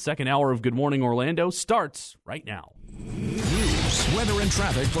 The second hour of Good Morning Orlando starts right now. News, weather, and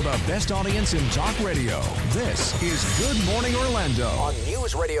traffic for the best audience in talk radio. This is Good Morning Orlando on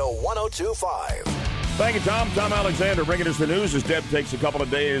News Radio 102.5. Thank you, Tom. Tom Alexander bringing us the news as Deb takes a couple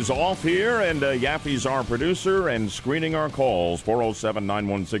of days off here. And Yaffe's our producer and screening our calls,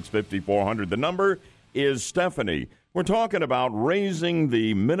 407-916-5400. The number is Stephanie. We're talking about raising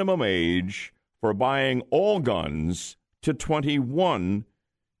the minimum age for buying all guns to 21.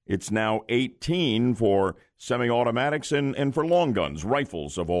 It's now 18 for semi-automatics and for long guns,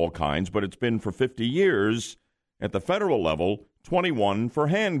 rifles of all kinds, but it's been for 50 years at the federal level, 21 for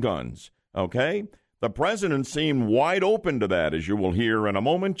handguns, okay? The president seemed wide open to that, as you will hear in a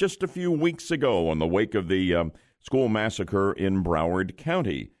moment, just a few weeks ago in the wake of the school massacre in Broward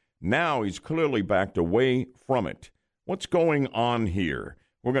County. Now he's clearly backed away from it. What's going on here?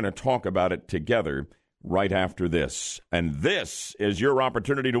 We're going to talk about it together right after this. And this is your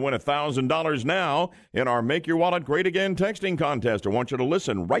opportunity to win $1,000 now in our Make Your Wallet Great Again texting contest. I want you to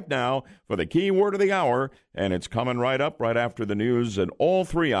listen right now for the keyword of the hour, and it's coming right up right after the news at all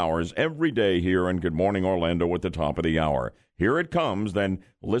 3 hours every day here in Good Morning Orlando at the top of the hour. Here it comes. Then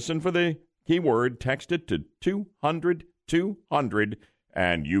listen for the keyword, text it to 200 200,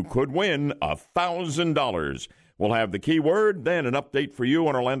 and you could win $1,000. We'll have the keyword, then an update for you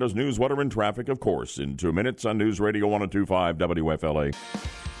on Orlando's news, weather, and traffic, of course, in 2 minutes on News Radio 102.5 WFLA.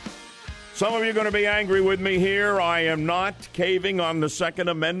 Some of you are going to be angry with me here. I am not caving on the Second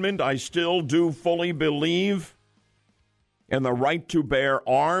Amendment. I still do fully believe in the right to bear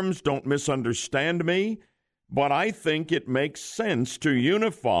arms. Don't misunderstand me. But I think it makes sense to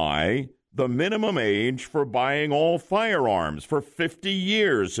unify the minimum age for buying all firearms. For 50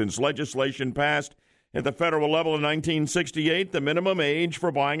 years since legislation passed at the federal level in 1968, the minimum age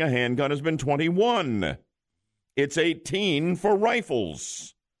for buying a handgun has been 21. It's 18 for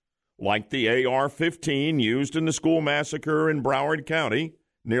rifles, like the AR-15 used in the school massacre in Broward County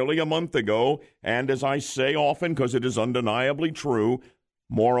nearly a month ago, and as I say often, because it is undeniably true,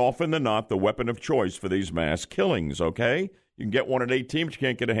 more often than not, the weapon of choice for these mass killings, okay? You can get one at 18, but you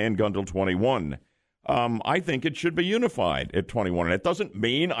can't get a handgun till 21. I think it should be unified at 21. And it doesn't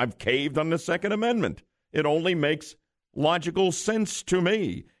mean I've caved on the Second Amendment. It only makes logical sense to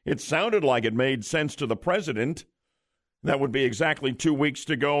me. It sounded like it made sense to the president. That would be exactly 2 weeks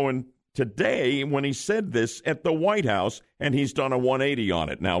to go and today when he said this at the White House, and he's done a 180 on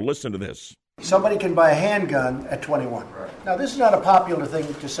it. Now, listen to this. Somebody can buy a handgun at 21. Now, this is not a popular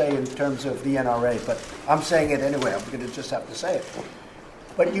thing to say in terms of the NRA, but I'm saying it anyway. I'm going to just have to say it.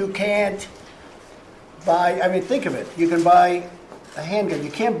 But you can't buy, think of it. You can buy a handgun. You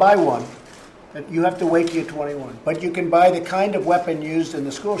can't buy one. You have to wait till you're 21. But you can buy the kind of weapon used in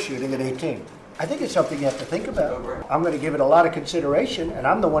the school shooting at 18. I think it's something you have to think about. I'm going to give it a lot of consideration, and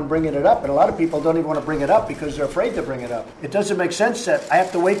I'm the one bringing it up. And a lot of people don't even want to bring it up because they're afraid to bring it up. It doesn't make sense that I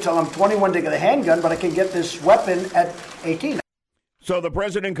have to wait till I'm 21 to get a handgun, but I can get this weapon at 18. So the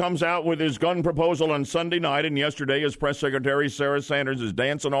president comes out with his gun proposal on Sunday night, and yesterday his press secretary, Sarah Sanders, is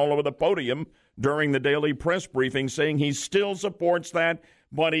dancing all over the podium during the daily press briefing, saying he still supports that,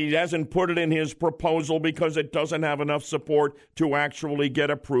 but he hasn't put it in his proposal because it doesn't have enough support to actually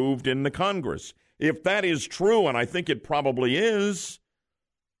get approved in the Congress. If that is true, and I think it probably is,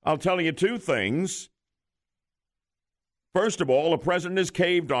 I'll tell you two things. First of all, the president has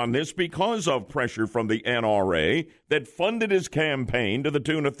caved on this because of pressure from the NRA that funded his campaign to the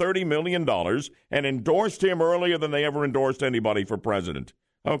tune of $30 million and endorsed him earlier than they ever endorsed anybody for president.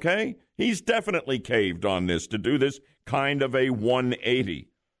 Okay? He's definitely caved on this to do this kind of a 180.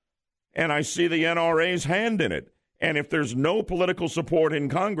 And I see the NRA's hand in it. And if there's no political support in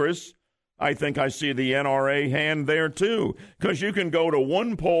Congress, I think I see the NRA hand there too. Because you can go to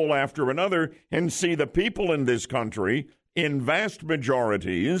one poll after another and see the people in this country, in vast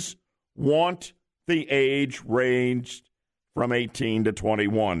majorities, want the age ranged from 18 to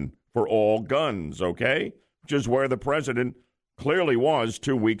 21 for all guns, okay? Which is where the president clearly was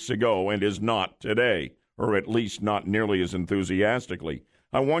 2 weeks ago and is not today, or at least not nearly as enthusiastically.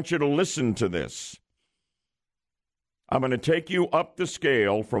 I want you to listen to this. I'm going to take you up the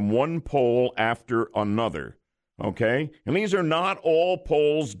scale from one poll after another, okay? And these are not all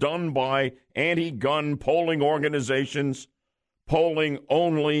polls done by anti-gun polling organizations, polling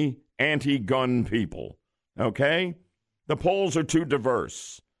only anti-gun people, okay? The polls are too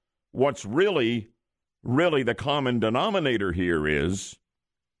diverse. What's really the common denominator here is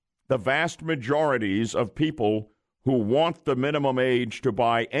the vast majorities of people who want the minimum age to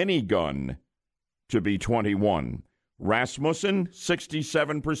buy any gun to be 21. Rasmussen,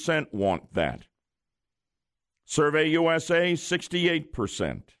 67% want that. Survey USA,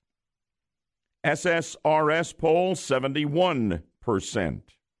 68%. SSRS poll, 71%.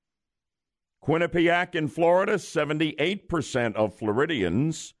 Quinnipiac in Florida, 78% of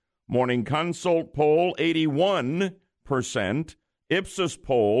Floridians. Morning Consult poll, 81%. Ipsos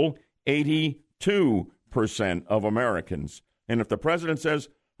poll, 82% of Americans. And if the president says,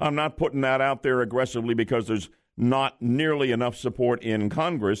 I'm not putting that out there aggressively because there's not nearly enough support in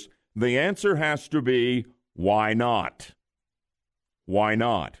Congress, the answer has to be, why not? Why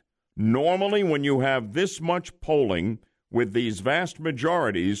not? Normally, when you have this much polling with these vast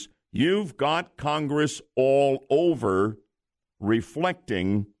majorities, you've got Congress all over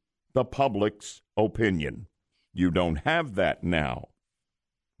reflecting the public's opinion. You don't have that now.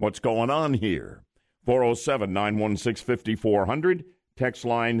 What's going on here? 407-916-5400, text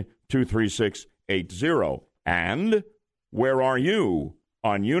line 23680. And where are you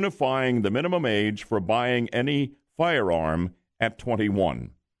on unifying the minimum age for buying any firearm at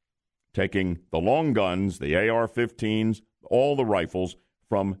 21, taking the long guns, the AR-15s, all the rifles,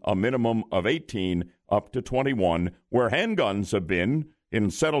 from a minimum of 18 up to 21, where handguns have been in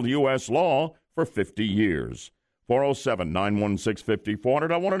settled U.S. law for 50 years.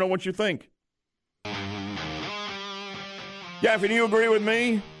 407-916-5400. I want to know what you think. Yeah, if you agree with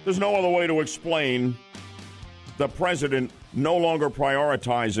me, there's no other way to explain the president no longer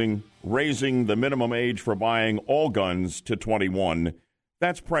prioritizing raising the minimum age for buying all guns to 21.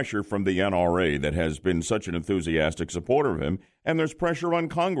 That's pressure from the NRA that has been such an enthusiastic supporter of him, and there's pressure on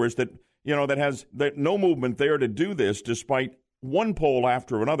Congress that has no movement there to do this, despite one poll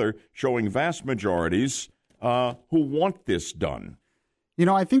after another showing vast majorities who want this done.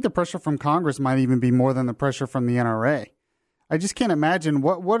 I think the pressure from Congress might even be more than the pressure from the NRA. I just can't imagine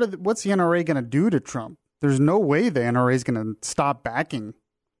what's the NRA going to do to Trump. There's no way the NRA is going to stop backing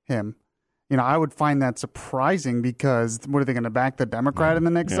him. I would find that surprising, because what are they going to back the Democrat in the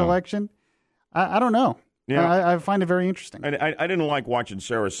next election? I don't know. Yeah. I find it very interesting. I didn't like watching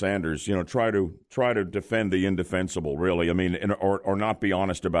Sarah Sanders, try to defend the indefensible, really. I mean, or not be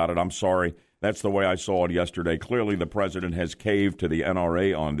honest about it. I'm sorry. That's the way I saw it yesterday. Clearly, the president has caved to the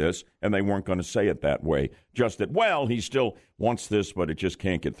NRA on this, and they weren't going to say it that way. Just that, well, he still wants this, but it just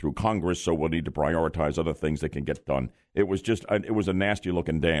can't get through Congress, so we'll need to prioritize other things that can get done. It was a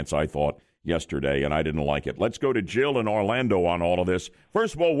nasty-looking dance, I thought, yesterday, and I didn't like it. Let's go to Jill in Orlando on all of this.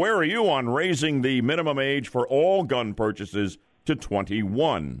 First of all, where are you on raising the minimum age for all gun purchases to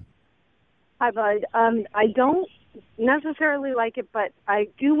 21? Hi, Bud. I don't necessarily like it, but I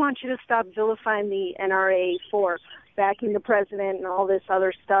do want you to stop vilifying the NRA for backing the president and all this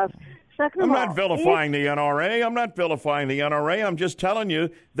other stuff. Second of all, I'm not vilifying the NRA. I'm just telling you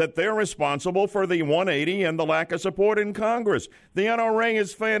that they're responsible for the 180 and the lack of support in Congress. The NRA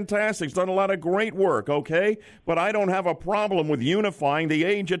is fantastic. It's done a lot of great work, okay? But I don't have a problem with unifying the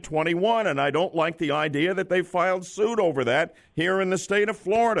age at 21, and I don't like the idea that they filed suit over that here in the state of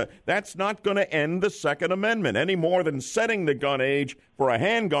Florida. That's not going to end the Second Amendment any more than setting the gun age for a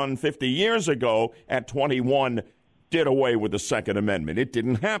handgun 50 years ago at 21 did away with the Second Amendment. It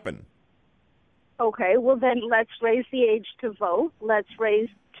didn't happen. Okay, well then let's raise the age to vote. Let's raise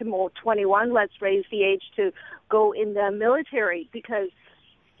to 21. Let's raise the age to go in the military, because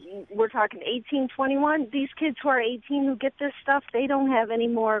we're talking 18, 21. These kids who are 18 who get this stuff, they don't have any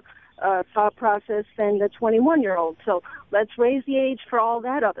more thought process than the 21-year-old. So let's raise the age for all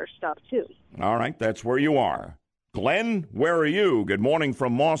that other stuff too. All right, that's where you are. Glenn, where are you? Good morning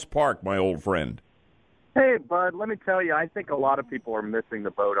from Moss Park, my old friend. Hey, Bud, let me tell you, I think a lot of people are missing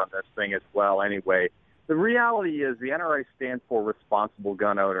the boat on this thing as well anyway. The reality is the NRA stands for responsible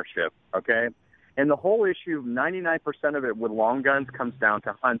gun ownership, okay? And the whole issue, 99% of it with long guns comes down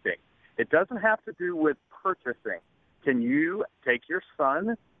to hunting. It doesn't have to do with purchasing. Can you take your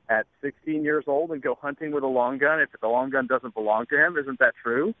son at 16 years old and go hunting with a long gun if the long gun doesn't belong to him? Isn't that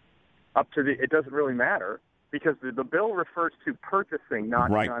true? It doesn't really matter, because the bill refers to purchasing,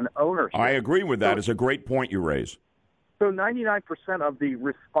 not gun ownership. I agree with that. It's a great point you raise. So 99% of the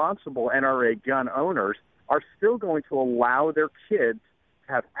responsible NRA gun owners are still going to allow their kids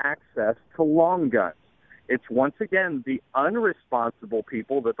to have access to long guns. It's, once again, the unresponsible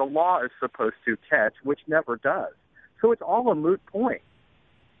people that the law is supposed to catch, which never does. So it's all a moot point.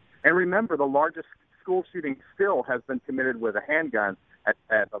 And remember, the largest school shooting still has been committed with a handgun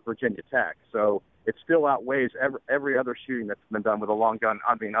at Virginia Tech. So it still outweighs every other shooting that's been done with a long gun,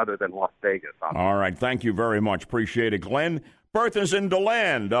 other than Las Vegas. All right. Thank you very much. Appreciate it. Glenn, Bertha's in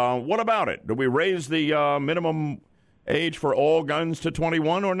DeLand. What about it? Do we raise the minimum age for all guns to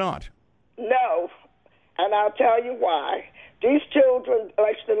 21 or not? No. And I'll tell you why. These children,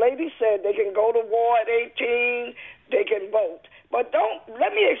 like the lady said, they can go to war at 18, they can vote. But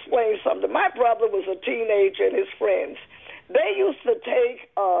let me explain something. My brother was a teenager and his friends. They used to take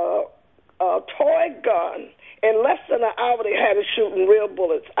a toy gun. In less than an hour, they had it shooting real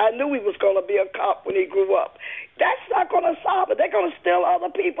bullets. I knew he was going to be a cop when he grew up. That's not going to solve it. They're going to steal other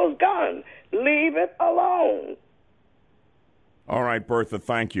people's guns. Leave it alone. All right, Bertha,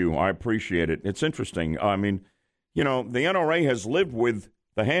 thank you. I appreciate it. It's interesting. I mean, the NRA has lived with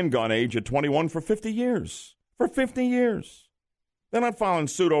the handgun age at 21 for 50 years. For 50 years. They're not filing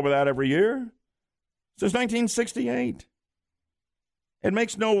suit over that every year. Since 1968. It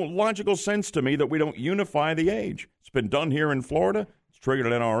makes no logical sense to me that we don't unify the age. It's been done here in Florida. It's triggered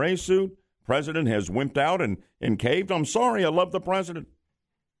an NRA suit. President has wimped out and caved. I'm sorry, I love the president.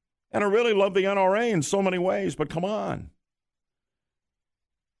 And I really love the NRA in so many ways, but come on.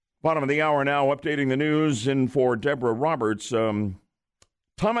 Bottom of the hour now, updating the news. And for Deborah Roberts,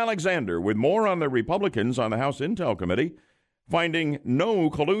 Tom Alexander with more on the Republicans on the House Intel Committee finding no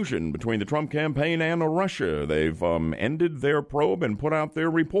collusion between the Trump campaign and Russia. They've ended their probe and put out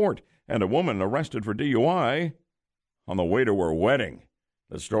their report. And a woman arrested for DUI on the way to her wedding.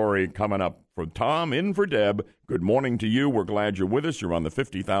 The story coming up from Tom, in for Deb. Good morning to you. We're glad you're with us. You're on the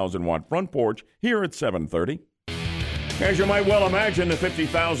 50,000-watt front porch here at 7:30. As you might well imagine, the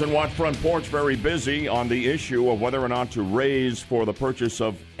 50,000-watt front porch very busy on the issue of whether or not to raise for the purchase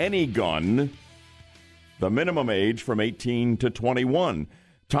of any gun the minimum age from 18 to 21.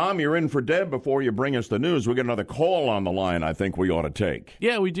 Tom, you're in for Deb. Before you bring us the news, we got another call on the line I think we ought to take.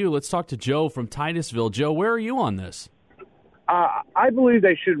 Yeah, we do. Let's talk to Joe from Titusville. Joe, where are you on this? I believe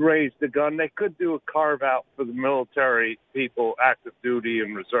they should raise the gun. They could do a carve-out for the military people, active duty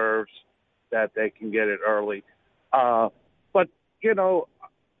and reserves, that they can get it early. But, you know,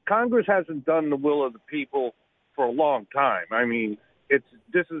 Congress hasn't done the will of the people for a long time. I mean,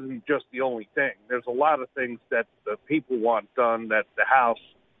 this isn't just the only thing. There's a lot of things that the people want done that the House,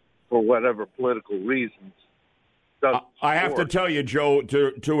 for whatever political reasons, doesn't I have to tell you, Joe,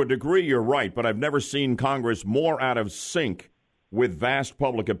 to a degree you're right, but I've never seen Congress more out of sync with vast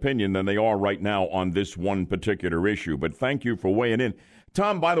public opinion than they are right now on this one particular issue. But thank you for weighing in.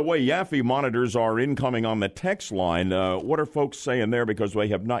 Tom, by the way, Yaffe monitors are incoming on the text line. What are folks saying there, because they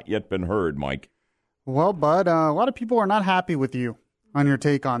have not yet been heard, Mike? Well, Bud, a lot of people are not happy with you on your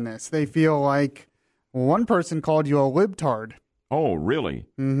take on this. They feel like one person called you a libtard. Oh, really?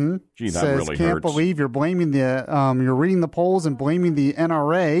 Mm-hmm. Gee, that Says, really can't hurts. believe you're blaming you're reading the polls and blaming the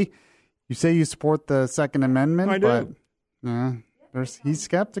NRA. You say you support the Second Amendment, I do. But he's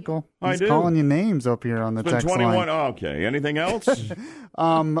skeptical. I He's do. calling you names up here on the It's been text 21. line. Oh, okay. Anything else?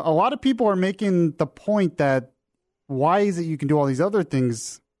 A lot of people are making the point that why is it you can do all these other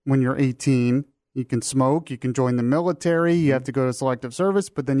things when you're 18? You can smoke, you can join the military, you have to go to selective service,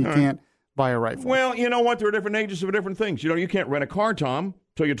 but then you All can't buy a rifle. Well, you know what? There are different ages for different things. You know, you can't rent a car, Tom,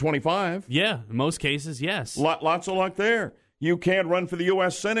 till you're 25. Yeah, in most cases, yes. Lots of luck there. You can't run for the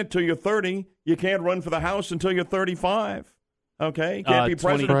U.S. Senate till you're 30. You can't run for the House until you're 35. Okay? You can't be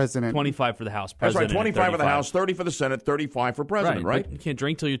president. 25 for the House. That's right, President 25 for the House, 30 for the Senate, 35 for president, right? But you can't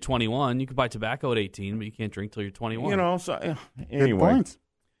drink till you're 21. You can buy tobacco at 18, but you can't drink till you're 21. You know, so anyway. Good point.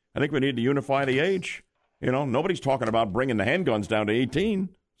 I think we need to unify the age. You know, nobody's talking about bringing the handguns down to 18.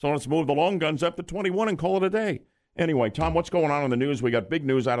 So let's move the long guns up to 21 and call it a day. Anyway, Tom, what's going on in the news? We got big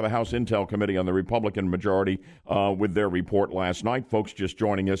news out of the House Intel Committee on the Republican majority with their report last night. Folks just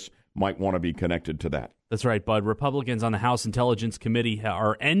joining us might want to be connected to that. That's right, Bud. Republicans on the House Intelligence Committee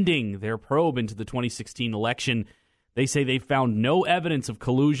are ending their probe into the 2016 election. They say they found no evidence of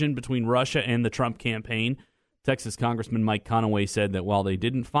collusion between Russia and the Trump campaign. Texas Congressman Mike Conaway said that while they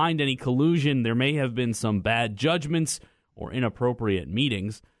didn't find any collusion, there may have been some bad judgments or inappropriate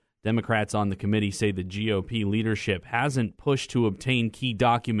meetings. Democrats on the committee say the GOP leadership hasn't pushed to obtain key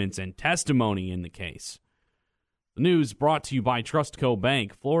documents and testimony in the case. The news brought to you by Trustco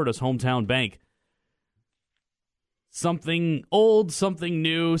Bank, Florida's hometown bank. Something old, something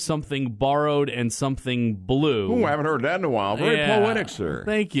new, something borrowed, and something blue. Ooh, I haven't heard that in a while. Very poetic, sir.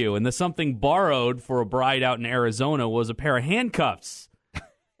 Thank you. And the something borrowed for a bride out in Arizona was a pair of handcuffs.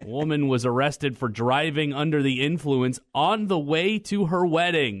 A woman was arrested for driving under the influence on the way to her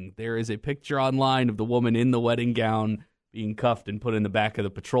wedding. There is a picture online of the woman in the wedding gown being cuffed and put in the back of the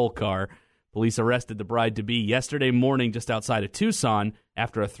patrol car. Police arrested the bride-to-be yesterday morning just outside of Tucson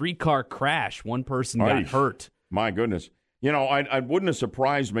after a 3-car crash. One person got hurt. My goodness. You know, I wouldn't have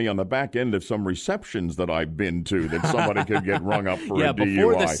surprised me on the back end of some receptions that I've been to that somebody could get rung up for a DUI. Yeah,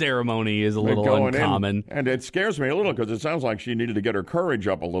 before the ceremony is a little uncommon. And it scares me a little because it sounds like she needed to get her courage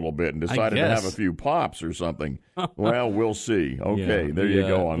up a little bit and decided to have a few pops or something. Well, we'll see. Okay, there you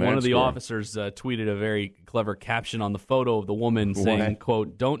go on that. One of the story. officers tweeted a very clever caption on the photo of the woman saying,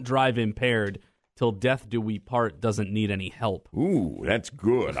 quote, "Don't drive impaired. Till death do we part doesn't need any help." Ooh, that's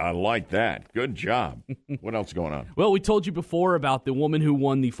good. I like that. Good job. What else going on? Well, we told you before about the woman who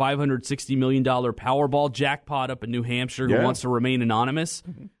won the $560 million Powerball jackpot up in New Hampshire who wants to remain anonymous.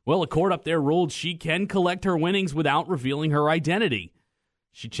 Well, a court up there ruled she can collect her winnings without revealing her identity.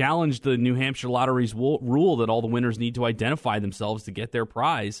 She challenged the New Hampshire Lottery's rule that all the winners need to identify themselves to get their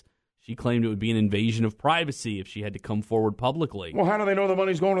prize. She claimed it would be an invasion of privacy if she had to come forward publicly. Well, how do they know the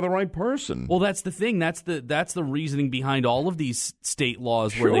money's going to the right person? Well, that's the thing. That's the reasoning behind all of these state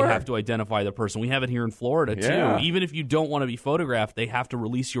laws where they have to identify the person. We have it here in Florida, too. Even if you don't want to be photographed, they have to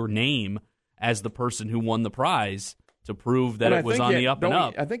release your name as the person who won the prize to prove that it was on the up and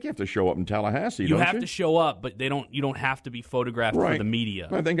up. I think you have to show up in Tallahassee, You have to show up, but you don't have to be photographed for the media.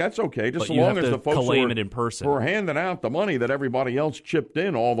 I think that's okay, just but as you long have as to the folks claim it in person. who are handing out the money that everybody else chipped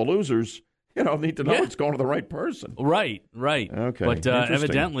in, all the losers, need to know it's going to the right person. Right. Okay. But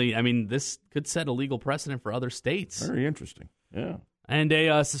evidently, I mean, this could set a legal precedent for other states. Very interesting. Yeah. And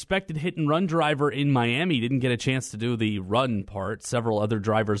a suspected hit-and-run driver in Miami didn't get a chance to do the run part. Several other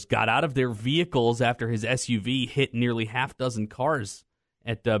drivers got out of their vehicles after his SUV hit nearly half dozen cars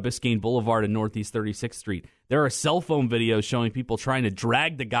at Biscayne Boulevard and Northeast 36th Street. There are cell phone videos showing people trying to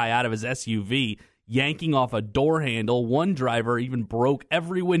drag the guy out of his SUV, yanking off a door handle. One driver even broke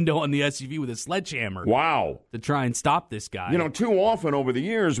every window on the SUV with a sledgehammer. Wow. To try and stop this guy. Too often over the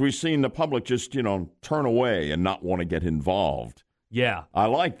years, we've seen the public just, turn away and not want to get involved. Yeah. I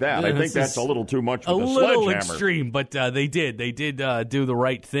like that. I think that's a little too much with a the little sledgehammer. Extreme, but they did do the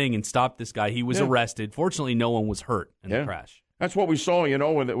right thing and stop this guy. He was arrested. Fortunately, no one was hurt in the crash. That's what we saw, with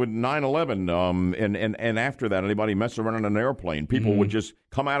 9/11, and after that, anybody messing around in an airplane, people would just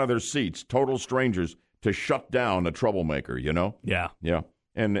come out of their seats, total strangers, to shut down a troublemaker. Yeah.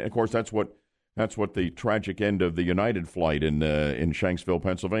 And of course, that's what the tragic end of the United flight in Shanksville,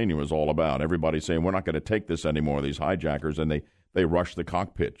 Pennsylvania, was all about. Everybody saying we're not going to take this anymore, these hijackers, and they rushed the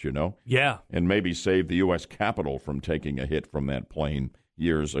cockpit, Yeah. and maybe saved the U.S. Capitol from taking a hit from that plane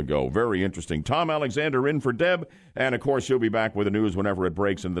years ago. Very interesting. Tom Alexander in for Deb, and of course, he'll be back with the news whenever it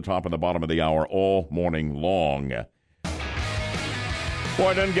breaks in the top and the bottom of the hour all morning long.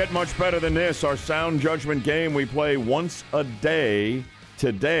 Boy, it doesn't get much better than this. Our sound judgment game we play once a day.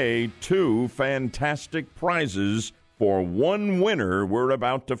 Today, 2 fantastic prizes for one winner we're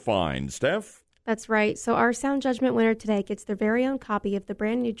about to find. Steph? That's right. So our sound judgment winner today gets their very own copy of the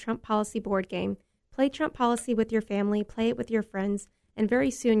brand new Trump Policy board game. Play Trump Policy with your family, play it with your friends, and very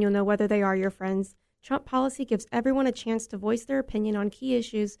soon you'll know whether they are your friends. Trump Policy gives everyone a chance to voice their opinion on key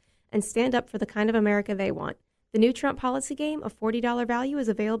issues and stand up for the kind of America they want. The new Trump Policy game, a $40 value, is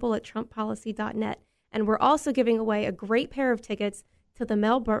available at TrumpPolicy.net. And we're also giving away a great pair of tickets to the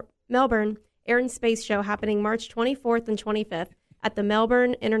Melbourne Air and Space Show happening March 24th and 25th at the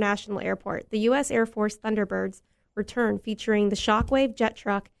Melbourne International Airport. The U.S. Air Force Thunderbirds return, featuring the Shockwave jet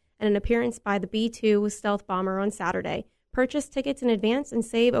truck and an appearance by the B-2 stealth bomber on Saturday. Purchase tickets in advance and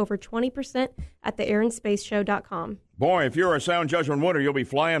save over 20% at theairandspaceshow.com. Boy, if you're a sound judgment winner, you'll be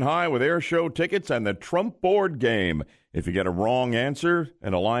flying high with air show tickets and the Trump board game. If you get a wrong answer,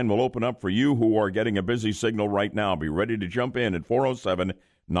 and a line will open up for you who are getting a busy signal right now. Be ready to jump in at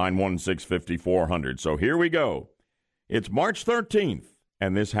 407-916-5400. So here we go. It's March 13th,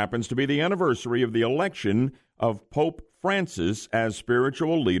 and this happens to be the anniversary of the election of Pope Francis as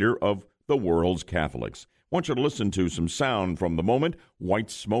spiritual leader of the world's Catholics. I want you to listen to some sound from the moment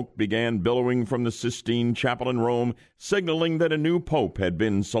white smoke began billowing from the Sistine Chapel in Rome, signaling that a new pope had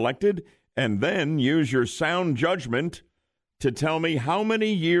been selected, and then use your sound judgment to tell me how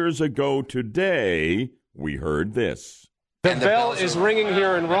many years ago today we heard this. The bell is ringing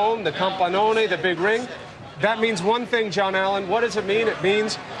here in Rome, the campanone, the big ring. That means one thing, John Allen. What does it mean? It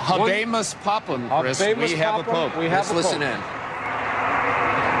means Habemus Papam, Chris. We have a pope. Let's listen in.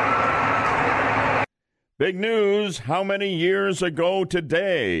 Big news. How many years ago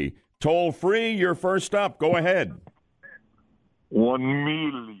today? Toll free, you're first up. Go ahead. 1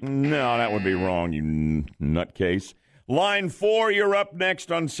 million. No, that would be wrong, you nutcase. Line 4, you're up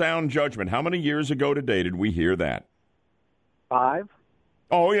next on Sound Judgment. How many years ago today did we hear that? 5.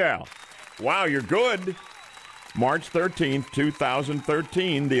 Oh, yeah. Wow, you're good. March 13th,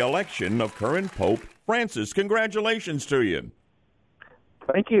 2013, the election of current Pope Francis. Congratulations to you.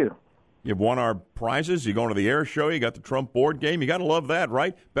 Thank you. You've won our prizes. You're going to the air show. You got the Trump board game. You got to love that,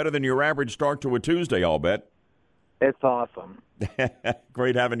 right? Better than your average start to a Tuesday, I'll bet. It's awesome.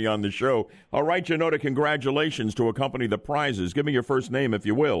 Great having you on the show. I'll write you a note of congratulations to accompany the prizes. Give me your first name, if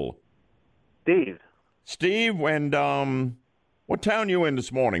you will. Steve. Steve, and what town you in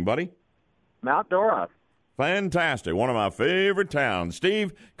this morning, buddy? Mount Dora. Fantastic. One of my favorite towns.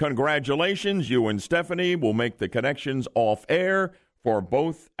 Steve, congratulations. You and Stephanie will make the connections off air for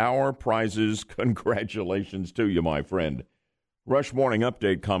both our prizes. Congratulations to you, my friend. Rush Morning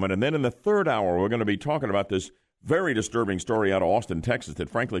Update coming. And then in the third hour, we're going to be talking about this very disturbing story out of Austin, Texas, that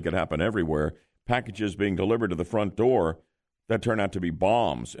frankly could happen everywhere. Packages being delivered to the front door that turn out to be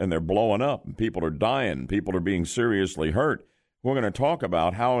bombs, and they're blowing up, and people are dying. People are being seriously hurt. We're going to talk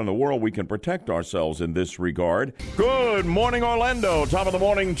about how in the world we can protect ourselves in this regard. Good morning, Orlando. Top of the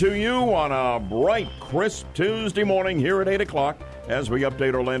morning to you on a bright, crisp Tuesday morning here at 8 o'clock. as we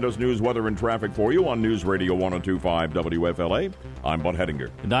update Orlando's news, weather, and traffic for you on News Radio 102.5 WFLA. I'm Bud Hedinger.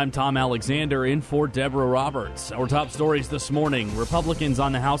 And I'm Tom Alexander in for Deborah Roberts. Our top stories this morning. Republicans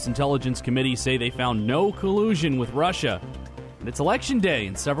on the House Intelligence Committee say they found no collusion with Russia. And it's Election Day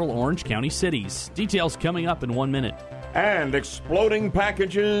in several Orange County cities. Details coming up in 1 minute. And exploding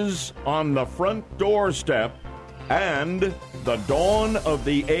packages on the front doorstep. And the dawn of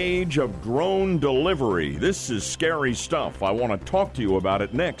the age of drone delivery. This is scary stuff. I want to talk to you about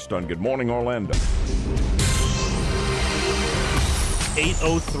it next on Good Morning Orlando.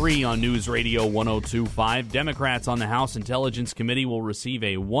 8:03 on News Radio 102.5. Democrats on the House Intelligence Committee will receive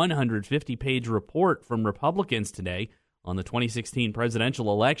a 150-page report from Republicans today on the 2016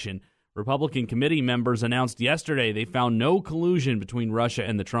 presidential election. Republican committee members announced yesterday they found no collusion between Russia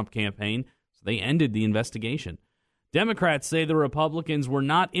and the Trump campaign, so they ended the investigation. Democrats say the Republicans were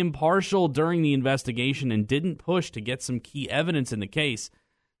not impartial during the investigation and didn't push to get some key evidence in the case.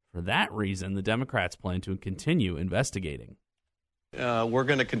 For that reason, the Democrats plan to continue investigating. We're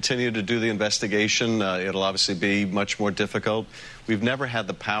going to continue to do the investigation. It'll obviously be much more difficult. We've never had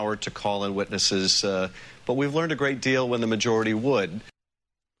the power to call in witnesses, but we've learned a great deal when the majority would.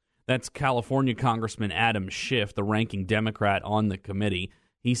 That's California Congressman Adam Schiff, the ranking Democrat on the committee.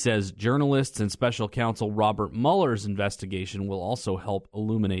 He says journalists and special counsel Robert Mueller's investigation will also help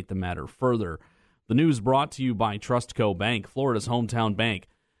illuminate the matter further. The news brought to you by Trustco Bank, Florida's hometown bank.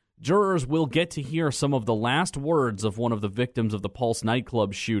 Jurors will get to hear some of the last words of one of the victims of the Pulse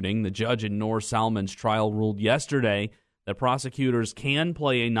nightclub shooting. The judge in Noor Salman's trial ruled yesterday that prosecutors can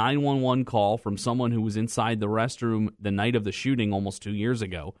play a 911 call from someone who was inside the restroom the night of the shooting almost 2 years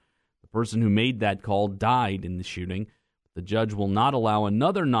ago. The person who made that call died in the shooting. The judge will not allow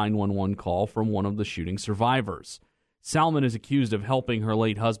another 911 call from one of the shooting survivors. Salman is accused of helping her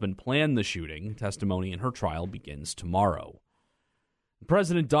late husband plan the shooting. Testimony in her trial begins tomorrow.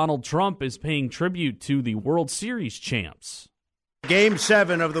 President Donald Trump is paying tribute to the World Series champs. Game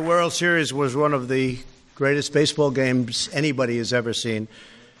 7 of the World Series was one of the greatest baseball games anybody has ever seen.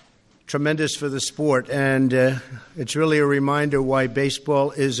 Tremendous for the sport, and it's really a reminder why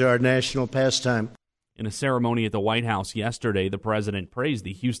baseball is our national pastime. In a ceremony at the White House yesterday, the president praised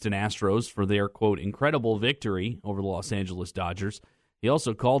the Houston Astros for their, quote, incredible victory over the Los Angeles Dodgers. He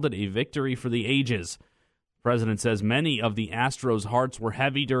also called it a victory for the ages. The president says many of the Astros' hearts were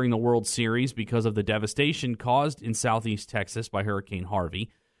heavy during the World Series because of the devastation caused in southeast Texas by Hurricane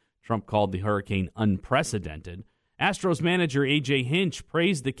Harvey. Trump called the hurricane unprecedented. Astros manager A.J. Hinch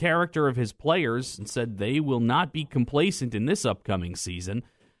praised the character of his players and said they will not be complacent in this upcoming season.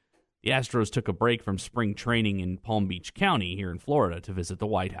 The Astros took a break from spring training in Palm Beach County here in Florida to visit the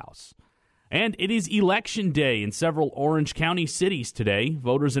White House. And it is Election Day in several Orange County cities today.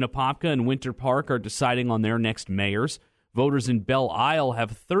 Voters in Apopka and Winter Park are deciding on their next mayors. Voters in Belle Isle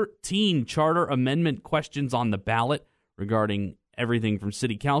have 13 charter amendment questions on the ballot regarding everything from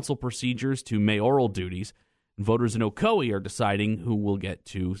city council procedures to mayoral duties. And voters in Ocoee are deciding who will get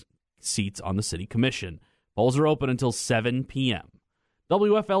 2 seats on the city commission. Polls are open until 7 p.m.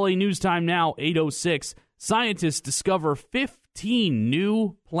 WFLA News Time now, 8:06. Scientists discover 15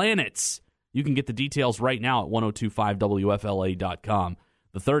 new planets. You can get the details right now at 1025WFLA.com.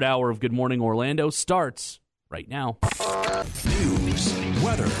 The third hour of Good Morning Orlando starts right now. News,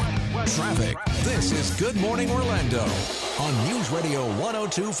 weather, traffic. This is Good Morning Orlando on News Radio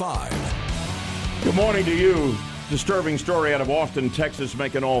 102.5. Good morning to you. Disturbing story out of Austin, Texas,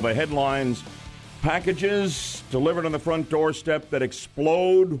 making all the headlines. Packages delivered on the front doorstep that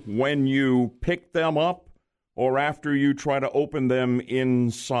explode when you pick them up or after you try to open them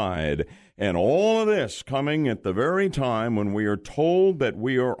inside. And all of this coming at the very time when we are told that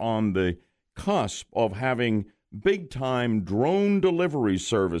we are on the cusp of having big-time drone delivery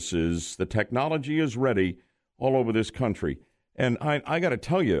services. The technology is ready all over this country. And I got to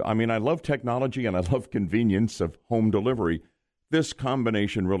tell you, I mean, I love technology and I love convenience of home delivery. This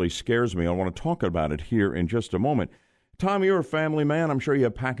combination really scares me. I want to talk about it here in just a moment. Tom, you're a family man. I'm sure you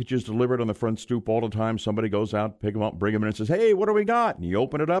have packages delivered on the front stoop all the time. Somebody goes out, pick them up, bring them in, and says, hey, what do we got? And you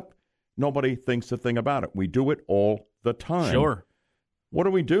open it up. Nobody thinks a thing about it. We do it all the time. Sure. What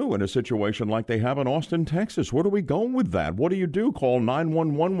do we do in a situation like they have in Austin, Texas? Where do we go with that? What do you do? Call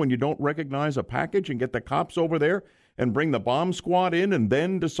 911 when you don't recognize a package and get the cops over there and bring the bomb squad in and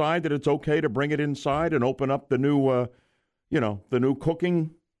then decide that it's okay to bring it inside and open up the new the new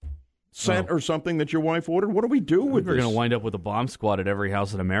cooking set or something that your wife ordered? What do we do with this? We're going to wind up with a bomb squad at every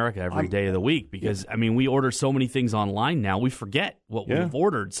house in America every day of the week because, I mean, we order so many things online now, we forget what we've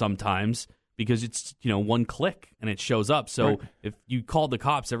ordered sometimes because it's, one click and it shows up. So if you call the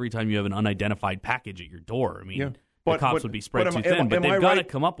cops every time you have an unidentified package at your door, I mean, the cops would be spread too thin. But they've got to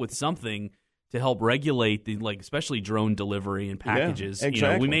come up with something to help regulate especially drone delivery and packages. Yeah,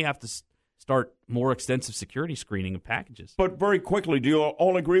 exactly. We may have to start more extensive security screening of packages. But very quickly, do you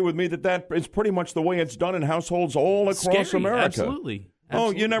all agree with me that is pretty much the way it's done in households all across America? Absolutely.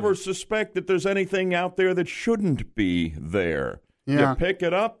 Oh, you never suspect that there's anything out there that shouldn't be there. Yeah. You pick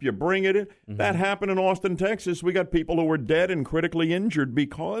it up, you bring it in. Mm-hmm. That happened in Austin, Texas. We got people who were dead and critically injured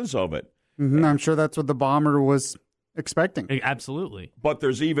because of it. Mm-hmm. I'm sure that's what the bomber was expecting. Absolutely. But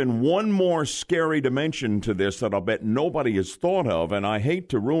there's even one more scary dimension to this that I'll bet nobody has thought of, and I hate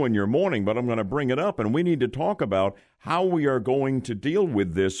to ruin your morning, but I'm going to bring it up, and we need to talk about how we are going to deal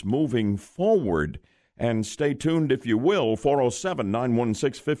with this moving forward. And stay tuned, if you will,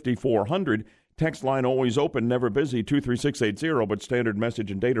 407-916-5400. Text line always open, never busy, 23680, but standard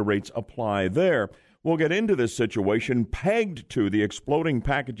message and data rates apply there. We'll get into this situation pegged to the exploding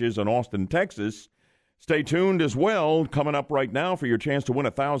packages in Austin, Texas. Stay tuned as well. Coming up right now for your chance to win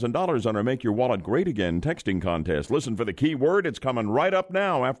 $1,000 on our Make Your Wallet Great Again texting contest. Listen for the key word. It's coming right up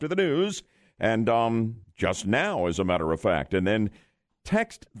now after the news. And just now, as a matter of fact. And then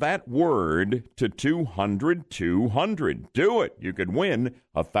text that word to 200-200. Do it. You could win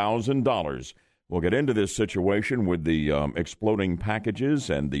 $1,000. We'll get into this situation with the exploding packages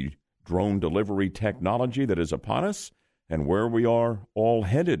and the drone delivery technology that is upon us and where we are all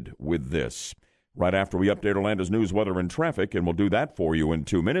headed with this. Right after we update Orlando's news, weather, and traffic, and we'll do that for you in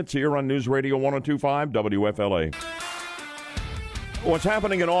 2 minutes here on News Radio 102.5 WFLA. What's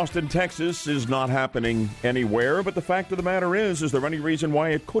happening in Austin, Texas is not happening anywhere, but the fact of the matter is there any reason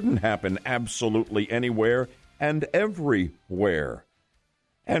why it couldn't happen absolutely anywhere and everywhere?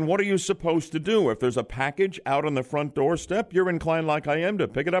 And what are you supposed to do? If there's a package out on the front doorstep, you're inclined like I am to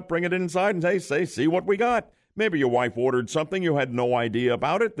pick it up, bring it inside, and say, see what we got. Maybe your wife ordered something, you had no idea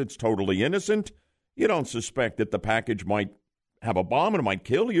about it, that's totally innocent. You don't suspect that the package might have a bomb and it might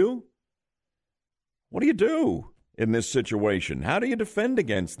kill you. What do you do in this situation? How do you defend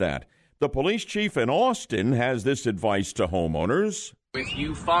against that? The police chief in Austin has this advice to homeowners. If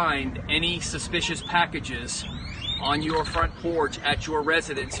you find any suspicious packages on your front porch at your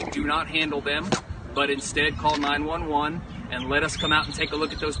residence, do not handle them, but instead call 911 and let us come out and take a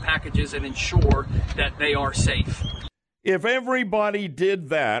look at those packages and ensure that they are safe. If everybody did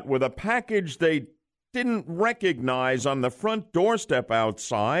that with a package they didn't recognize on the front doorstep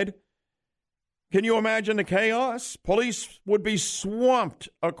outside, can you imagine the chaos? Police would be swamped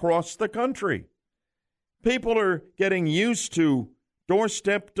across the country. People are getting used to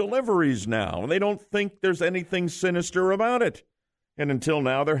doorstep deliveries now, and they don't think there's anything sinister about it. And until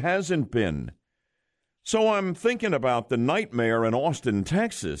now, there hasn't been. So I'm thinking about the nightmare in Austin,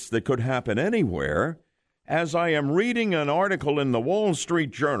 Texas that could happen anywhere as I am reading an article in the Wall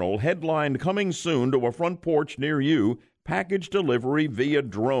Street Journal headlined, "Coming Soon to a Front Porch Near You, Package Delivery Via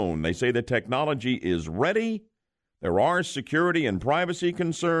Drone." They say the technology is ready. There are security and privacy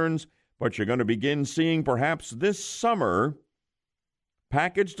concerns, but you're going to begin seeing perhaps this summer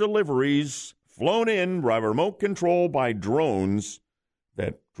package deliveries flown in by remote control by drones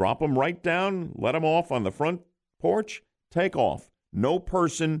that drop them right down, let them off on the front porch, take off. No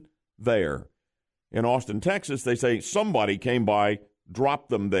person there. In Austin, Texas, they say somebody came by, dropped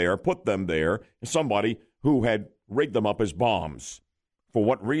them there, put them there, somebody who had rigged them up as bombs. For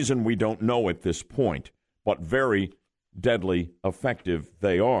what reason, we don't know at this point, but very deadly effective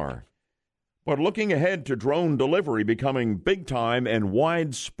they are. But looking ahead to drone delivery becoming big time and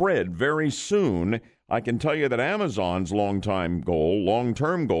widespread very soon, I can tell you that Amazon's long-term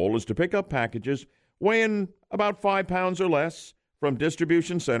goal is to pick up packages weighing about 5 pounds or less from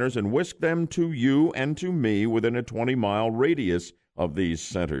distribution centers and whisk them to you and to me within a 20-mile radius of these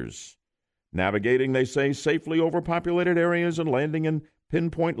centers. Navigating, they say, safely overpopulated areas and landing in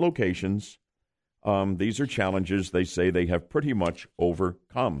pinpoint locations. These are challenges they say they have pretty much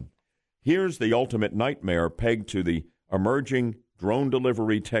overcome. Here's the ultimate nightmare pegged to the emerging drone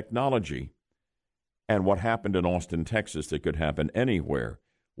delivery technology and what happened in Austin, Texas that could happen anywhere.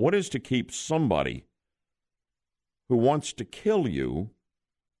 What is to keep somebody who wants to kill you,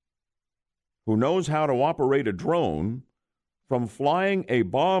 who knows how to operate a drone, from flying a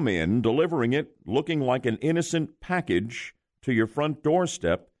bomb in, delivering it, looking like an innocent package to your front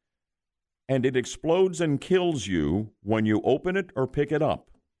doorstep, and it explodes and kills you when you open it or pick it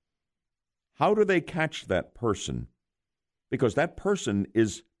up? How do they catch that person? Because that person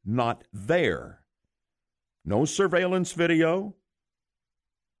is not there. No surveillance video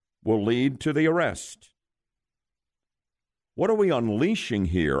will lead to the arrest. What are we unleashing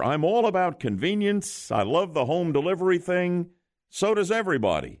here? I'm all about convenience. I love the home delivery thing. So does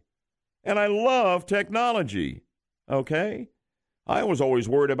everybody. And I love technology. okay? I was always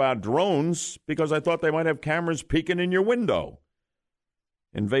worried about drones because I thought they might have cameras peeking in your window,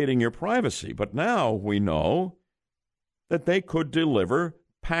 invading your privacy. But now we know that they could deliver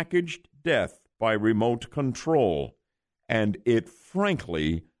packaged death by remote control, and it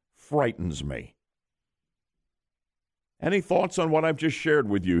frankly frightens me. Any thoughts on what I've just shared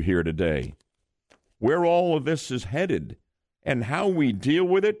with you here today? Where all of this is headed, and how we deal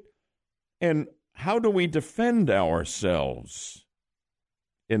with it, and how do we defend ourselves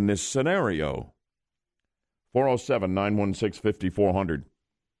in this scenario? 407-916-5400.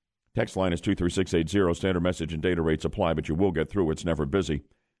 Text line is 23680. Standard message and data rates apply, but you will get through. It's never busy.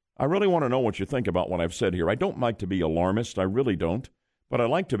 I really want to know what you think about what I've said here. I don't like to be alarmist. I really don't. But I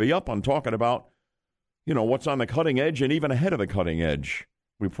like to be up on talking about, what's on the cutting edge and even ahead of the cutting edge.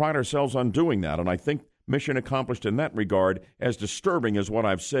 We pride ourselves on doing that, and I think mission accomplished in that regard, as disturbing as what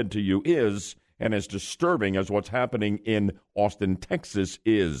I've said to you is, and as disturbing as what's happening in Austin, Texas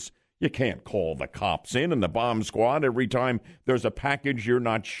is. You can't call the cops in and the bomb squad every time there's a package you're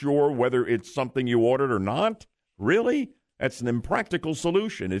not sure whether it's something you ordered or not. Really? That's an impractical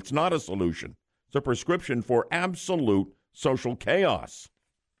solution. It's not a solution. It's a prescription for absolute social chaos.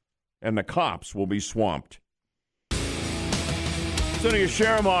 And the cops will be swamped. So do you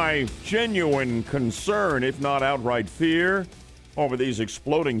share my genuine concern, if not outright fear, over these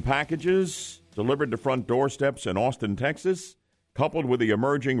exploding packages delivered to front doorsteps in Austin, Texas, coupled with the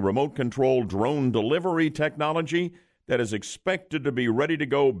emerging remote-controlled drone delivery technology that is expected to be ready to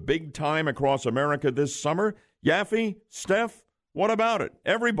go big time across America this summer? Yaffe, Steph, what about it?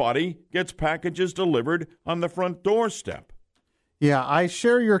 Everybody gets packages delivered on the front doorstep. Yeah, I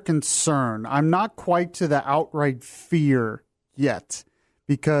share your concern. I'm not quite to the outright fear yet,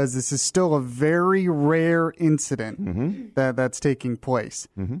 because this is still a very rare incident that's taking place.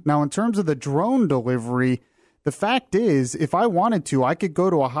 Now, in terms of the drone delivery, the fact is, if I wanted to, I could go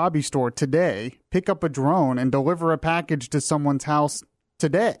to a hobby store today, pick up a drone, and deliver a package to someone's house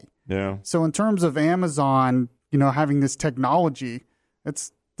today. Yeah. So in terms of Amazon, having this technology,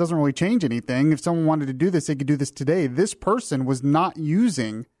 it doesn't really change anything. If someone wanted to do this, they could do this today. This person was not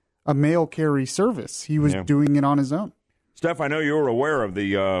using a mail carry service. He was doing it on his own. Steph, I know you were aware of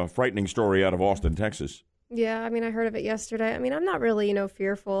the frightening story out of Austin, Texas. Yeah, I heard of it yesterday. I'm not really,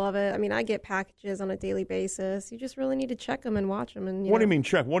 fearful of it. I get packages on a daily basis. You just really need to check them and watch them. And what do you mean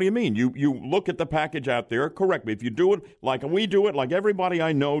check? What do you mean? You look at the package out there. Correct me. If you do it like we do it, like everybody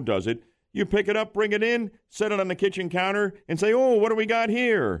I know does it, you pick it up, bring it in, set it on the kitchen counter, and say, oh, what do we got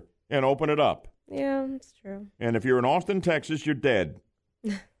here? And open it up. Yeah, that's true. And if you're in Austin, Texas, you're dead.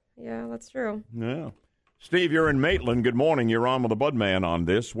 Yeah, that's true. Yeah. Steve, you're in Maitland. Good morning. You're on with the Budman on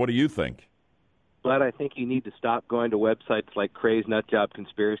this. What do you think? But I think you need to stop going to websites like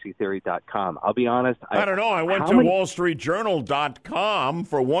crazednutjobconspiracytheory.com. I'll be honest. I don't know. I went to wallstreetjournal.com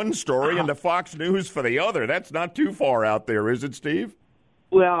for one story and to Fox News for the other. That's not too far out there, is it, Steve?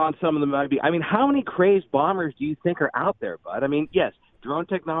 Well, on some of them might be. How many crazed bombers do you think are out there, Bud? Yes, drone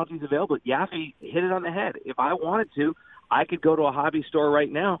technology is available. Yaffe hit it on the head. If I wanted to, I could go to a hobby store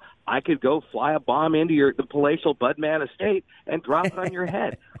right now. I could go fly a bomb into the palatial Budman estate and drop it on your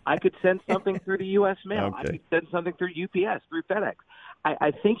head. I could send something through the U.S. mail. Okay. I could send something through UPS, through FedEx.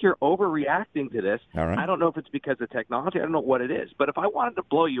 I think you're overreacting to this. All right. I don't know if it's because of technology. I don't know what it is. But if I wanted to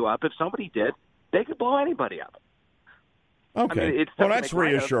blow you up, if somebody did, they could blow anybody up. Okay. Well, that's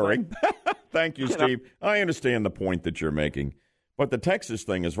reassuring. Thank you, Steve. I understand the point that you're making. But the Texas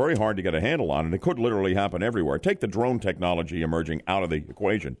thing is very hard to get a handle on, and it could literally happen everywhere. Take the drone technology emerging out of the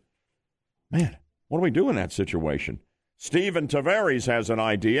equation. Man, what do we do in that situation? Steve in Tavares has an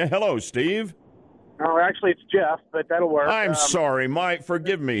idea. Hello, Steve. Oh, actually, it's Jeff, but that'll work. I'm sorry, Mike.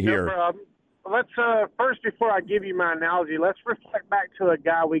 Forgive me here. No problem. Let's first, before I give you my analogy, let's reflect back to a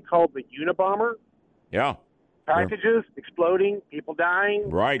guy we called the Unabomber. Yeah. Packages exploding, people dying.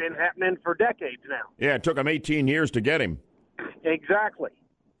 Right. It's been happening for decades now. Yeah, it took him 18 years to get him. Exactly.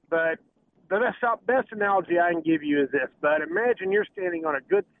 But the best analogy I can give you is this. But imagine you're standing on a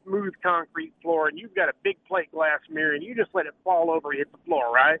good, smooth concrete floor, and you've got a big plate glass mirror, and you just let it fall over and hit the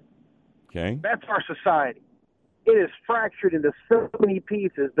floor, right? Okay. That's our society. It is fractured into so many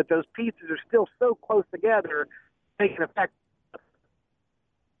pieces, but those pieces are still so close together, they can affect.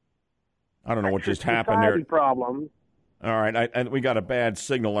 I don't know what just happened there. Problems. All right, we got a bad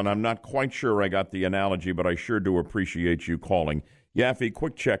signal, and I'm not quite sure I got the analogy, but I sure do appreciate you calling. Yaffe,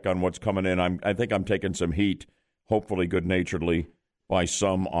 quick check on what's coming in. I think I'm taking some heat, hopefully good-naturedly, by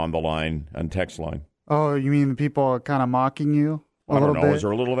some on the line and text line. Oh, you mean people are kind of mocking you? I don't know. Is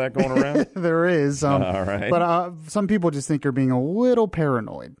there a little of that going around? There is. All right. But some people just think you're being a little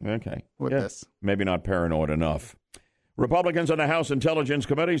paranoid. Okay. With this. Maybe not paranoid enough. Republicans on the House Intelligence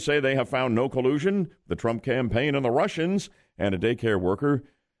Committee say they have found no collusion. The Trump campaign and the Russians, and a daycare worker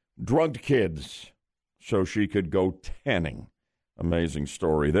drugged kids so she could go tanning. Amazing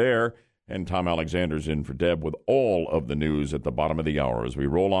story there. And Tom Alexander's in for Deb with all of the news at the bottom of the hour as we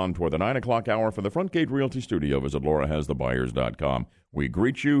roll on toward the 9 o'clock hour for the Frontgate Realty Studio. Visit LauraHasTheBuyers.com. We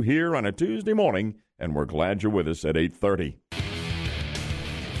greet you here on a Tuesday morning, and we're glad you're with us at 8:30.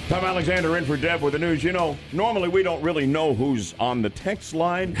 Tom Alexander in for Deb with the news. You know, normally we don't really know who's on the text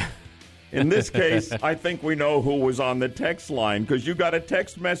line. In this case, I think we know who was on the text line because you got a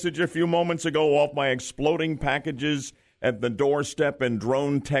text message a few moments ago off my exploding packages at the doorstep and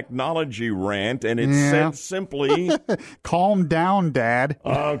drone technology rant, and it said simply, calm down, Dad.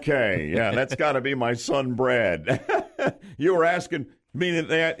 Okay, yeah, that's got to be my son, Brad. You were asking me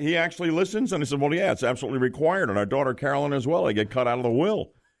that he actually listens, and I said, well, yeah, it's absolutely required, and our daughter, Carolyn, as well. I get cut out of the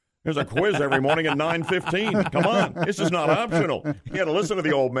will. There's a quiz every morning at 9:15. Come on, this is not optional. You got to listen to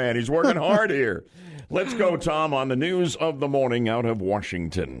the old man. He's working hard here. Let's go, Tom, on the news of the morning out of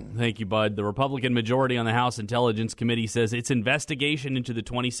Washington. Thank you, Bud. The Republican majority on the House Intelligence Committee says its investigation into the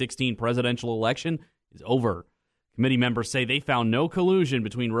 2016 presidential election is over. Committee members say they found no collusion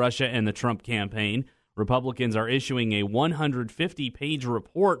between Russia and the Trump campaign. Republicans are issuing a 150-page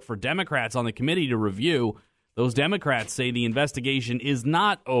report for Democrats on the committee to review. Those Democrats say the investigation is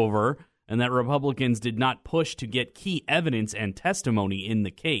not over and that Republicans did not push to get key evidence and testimony in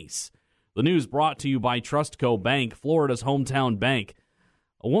the case. The news brought to you by Trustco Bank, Florida's hometown bank.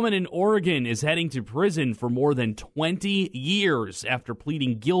 A woman in Oregon is heading to prison for more than 20 years after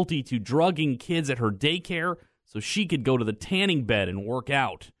pleading guilty to drugging kids at her daycare so she could go to the tanning bed and work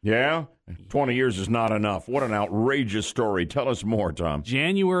out. Yeah? 20 years is not enough. What an outrageous story. Tell us more, Tom.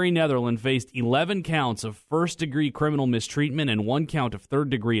 January Netherland faced 11 counts of first-degree criminal mistreatment and 1 count of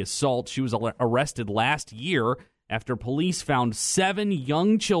third-degree assault. She was arrested last year after police found 7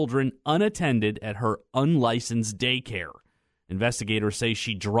 young children unattended at her unlicensed daycare. Investigators say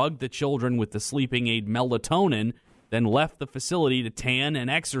she drugged the children with the sleeping aid melatonin, then left the facility to tan and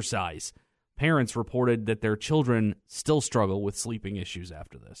exercise. Parents reported that their children still struggle with sleeping issues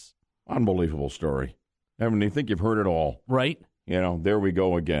after this. Unbelievable story. I mean, you think you've heard it all. Right. You know, there we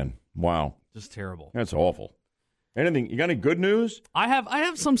go again. Wow. Just terrible. That's awful. Anything? You got any good news? I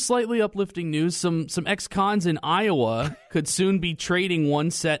have some slightly uplifting news. Some ex-cons in Iowa could soon be trading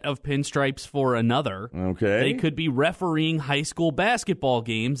one set of pinstripes for another. Okay. They could be refereeing high school basketball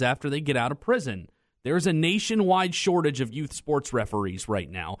games after they get out of prison. There's a nationwide shortage of youth sports referees right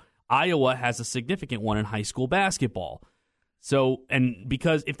now. Iowa has a significant one in high school basketball. So, and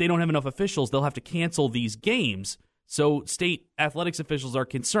because if they don't have enough officials, they'll have to cancel these games. So state athletics officials are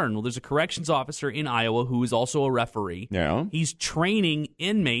concerned. Well, there's a corrections officer in Iowa who is also a referee. Yeah. He's training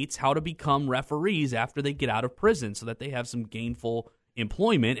inmates how to become referees after they get out of prison so that they have some gainful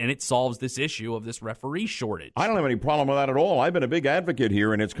employment, and it solves this issue of this referee shortage. I don't have any problem with that at all. I've been a big advocate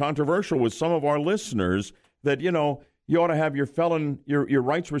here, and it's controversial with some of our listeners that, you know, you ought to have your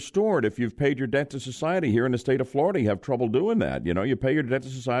rights restored if you've paid your debt to society. Here in the state of Florida, you have trouble doing that. You know, you pay your debt to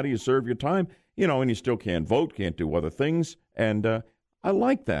society, you serve your time, you know, and you still can't vote, can't do other things. And I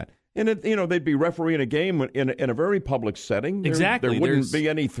like that. And, they'd be refereeing a game in a very public setting. Exactly. There wouldn't be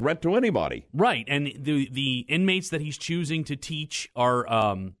any threat to anybody. Right. And the inmates that he's choosing to teach are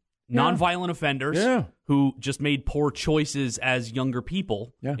nonviolent offenders who just made poor choices as younger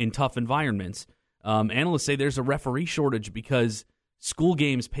people in tough environments. Analysts say there's a referee shortage because school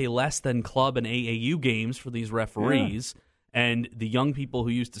games pay less than club and AAU games for these referees, and the young people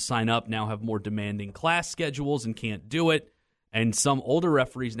who used to sign up now have more demanding class schedules and can't do it, and some older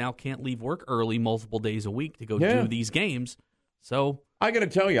referees now can't leave work early multiple days a week to go do these games. So I got to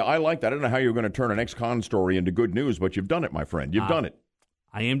tell you, I like that. I don't know how you're going to turn an ex-con story into good news, but you've done it, my friend. You've done it.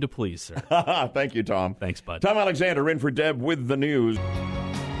 I am to please, sir. Thank you, Tom. Thanks, bud. Tom Alexander in for Deb with the news.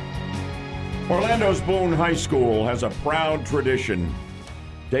 Orlando's Boone High School has a proud tradition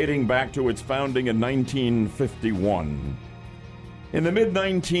dating back to its founding in 1951. In the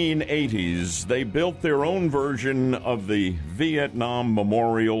mid-1980s, they built their own version of the Vietnam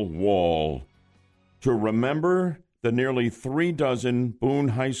Memorial Wall to remember the nearly 36 Boone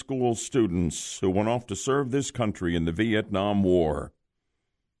High School students who went off to serve this country in the Vietnam War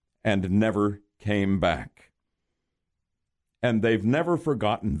and never came back. And they've never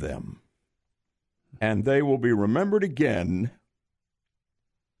forgotten them. And they will be remembered again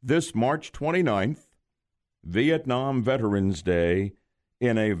this March 29th, Vietnam Veterans Day,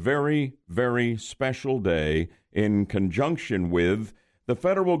 in a very, very special day in conjunction with the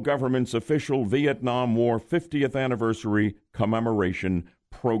federal government's official Vietnam War 50th anniversary commemoration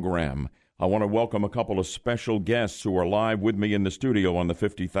program. I want to welcome a couple of special guests who are live with me in the studio on the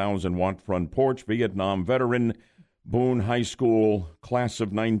 50,000-watt front porch. Vietnam veteran, Boone High School, class of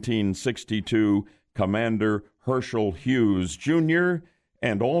 1962, Commander Herschel Hughes, Jr.,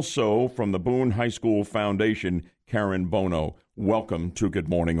 and also from the Boone High School Foundation, Karen Bono. Welcome to Good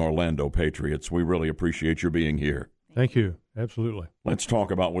Morning Orlando, Patriots. We really appreciate your being here. Thank you. Absolutely. Let's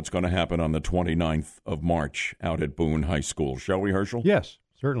talk about what's going to happen on the 29th of March out at Boone High School. Shall we, Herschel? Yes,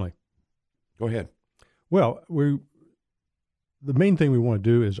 certainly. Go ahead. Well, the main thing we want to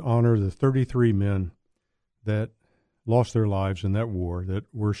do is honor the 33 men that lost their lives in that war that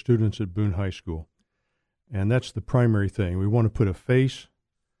were students at Boone High School. And that's the primary thing. We want to put a face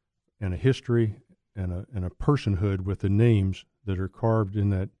and a history and a personhood with the names that are carved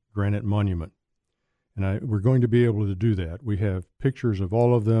in that granite monument. And we're going to be able to do that. We have pictures of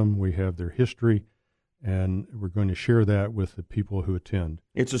all of them. We have their history, and we're going to share that with the people who attend.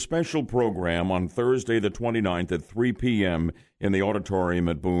 It's a special program on Thursday the 29th at 3 p.m. in the auditorium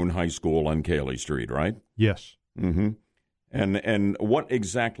at Boone High School on Cayley Street, right? Yes. Mm-hmm. And what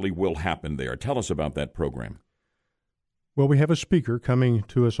exactly will happen there? Tell us about that program. Well, we have a speaker coming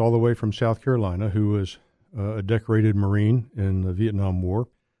to us all the way from South Carolina who was a decorated Marine in the Vietnam War,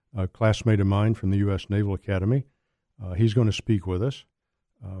 a classmate of mine from the U.S. Naval Academy. He's going to speak with us.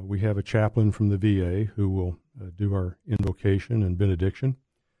 We have a chaplain from the VA who will do our invocation and benediction.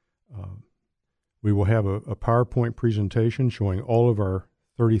 We will have a PowerPoint presentation showing all of our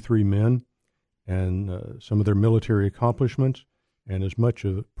 33 men and some of their military accomplishments, and as much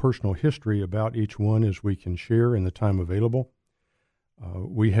of personal history about each one as we can share in the time available.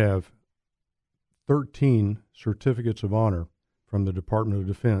 We have 13 certificates of honor from the Department of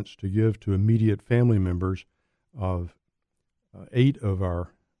Defense to give to immediate family members of 8 of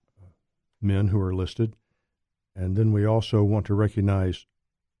our men who are listed. And then we also want to recognize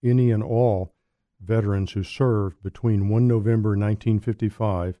any and all veterans who served between 1 November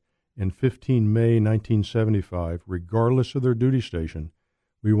 1955 and 15 May 1975, regardless of their duty station.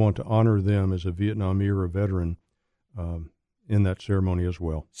 We want to honor them as a Vietnam-era veteran in that ceremony as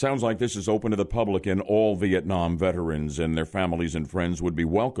well. Sounds like this is open to the public, and all Vietnam veterans and their families and friends would be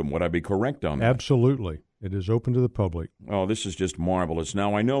welcome. Would I be correct on that? Absolutely. It is open to the public. Oh, this is just marvelous.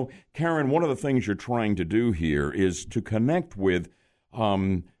 Now, I know, Karen, one of the things you're trying to do here is to connect with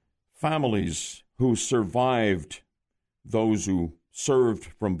families who survived those who served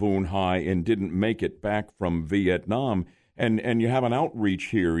from Boone High and didn't make it back from Vietnam, and you have an outreach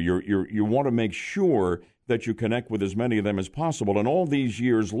here. You want to make sure that you connect with as many of them as possible. And all these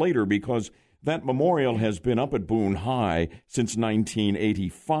years later, because that memorial has been up at Boone High since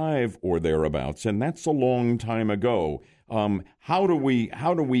 1985 or thereabouts, and that's a long time ago. How do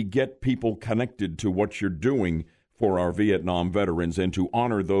we get people connected to what you're doing for our Vietnam veterans and to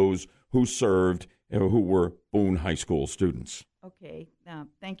honor those who served, who were Boone High School students? Okay,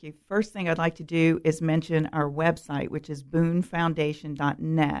 thank you. First thing I'd like to do is mention our website, which is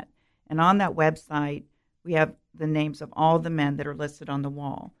boonefoundation.net. And on that website, we have the names of all the men that are listed on the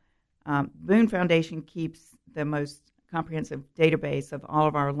wall. Boone Foundation keeps the most comprehensive database of all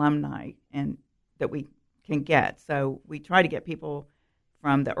of our alumni and that we can get. So we try to get people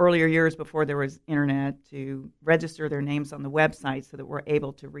from the earlier years before there was internet to register their names on the website so that we're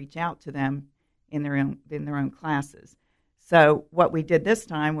able to reach out to them in their own classes. So what we did this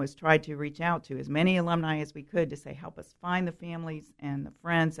time was try to reach out to as many alumni as we could to say, help us find the families and the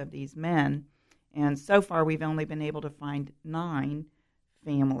friends of these men. And so far, we've only been able to find 9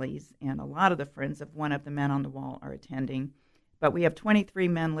 families, and a lot of the friends of one of the men on the wall are attending. But we have 23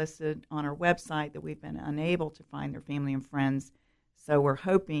 men listed on our website that we've been unable to find their family and friends. So we're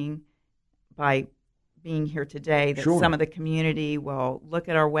hoping by being here today that some of the community will look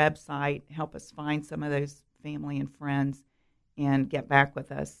at our website, help us find some of those family and friends, and get back with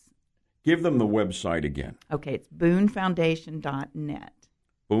us. Give them the website again. Okay, it's boonefoundation.net.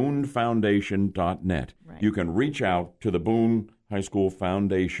 boonefoundation.net. Right. You can reach out to the Boone High School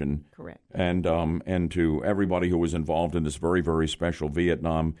Foundation. Correct. And to everybody who was involved in this very, very special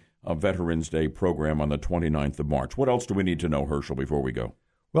Vietnam Veterans Day program on the 29th of March. What else do we need to know, Herschel, before we go?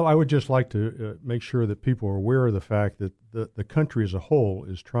 Well, I would just like to make sure that people are aware of the fact that the country as a whole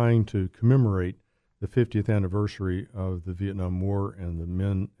is trying to commemorate the 50th anniversary of the Vietnam War and the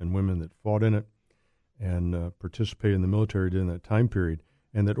men and women that fought in it and participated in the military during that time period,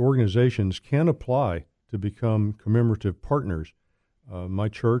 and that organizations can apply to become commemorative partners. My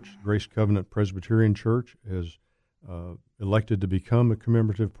church, Grace Covenant Presbyterian Church, has elected to become a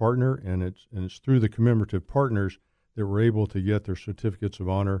commemorative partner, and it's through the commemorative partners that we're able to get their certificates of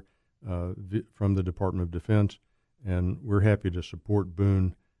honor from the Department of Defense, and we're happy to support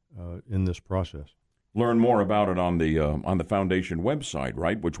Boone in this process. Learn more about it on the foundation website,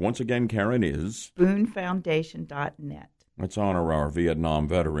 right? Which, once again, Karen, is BooneFoundation.net. Let's honor our Vietnam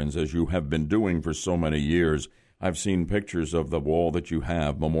veterans, as you have been doing for so many years. I've seen pictures of the wall that you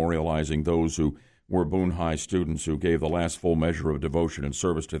have memorializing those who were Boone High students who gave the last full measure of devotion and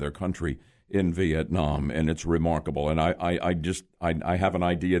service to their country in Vietnam, and it's remarkable. And I have an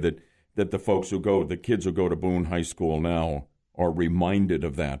idea that the kids who go to Boone High School now are reminded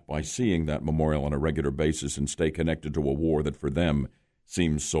of that by seeing that memorial on a regular basis and stay connected to a war that for them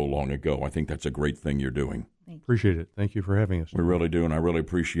seems so long ago. I think that's a great thing you're doing. Appreciate it. Thank you for having us. We really do, and I really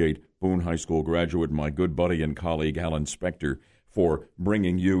appreciate Boone High School graduate, my good buddy and colleague Alan Spector, for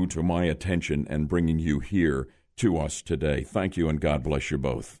bringing you to my attention and bringing you here to us today. Thank you, and God bless you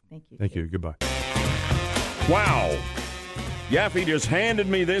both. Thank you. Thank you. Goodbye. Wow. Yaffe just handed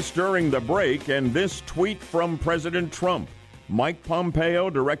me this during the break, and this tweet from President Trump. Mike Pompeo,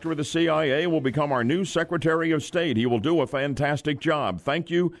 director of the CIA, will become our new Secretary of State. He will do a fantastic job. Thank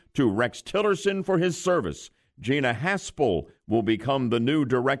you to Rex Tillerson for his service. Gina Haspel will become the new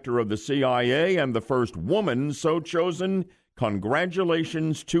director of the CIA and the first woman so chosen.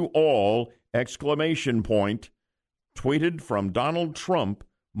 Congratulations to all! ! Tweeted from Donald Trump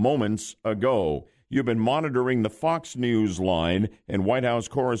moments ago. You've been monitoring the Fox News line and White House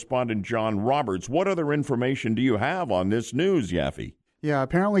correspondent John Roberts. What other information do you have on this news, Yaffe? Yeah,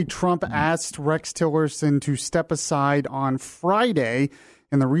 apparently Trump asked Rex Tillerson to step aside on Friday,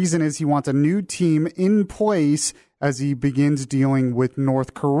 and the reason is he wants a new team in place as he begins dealing with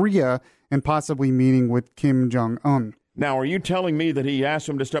North Korea and possibly meeting with Kim Jong-un. Now, are you telling me that he asked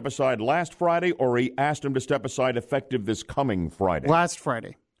him to step aside last Friday, or he asked him to step aside effective this coming Friday? Last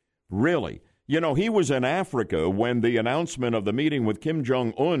Friday. Really? You know, he was in Africa when the announcement of the meeting with Kim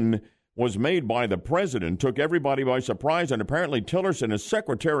Jong-un was made by the president, took everybody by surprise, and apparently Tillerson, as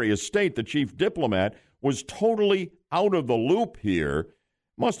Secretary of State, the chief diplomat, was totally out of the loop here.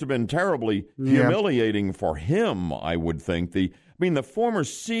 Must have been terribly humiliating for him, I would think. The former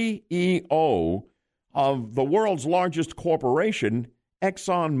CEO of the world's largest corporation,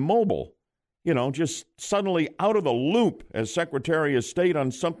 ExxonMobil, just suddenly out of the loop as Secretary of State on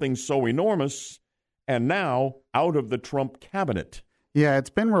something so enormous, and now out of the Trump cabinet. Yeah,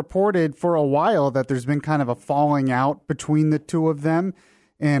 it's been reported for a while that there's been kind of a falling out between the two of them,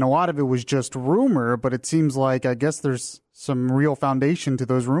 and a lot of it was just rumor, but it seems like, I guess there's some real foundation to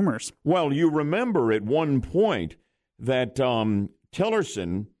those rumors. Well, you remember at one point that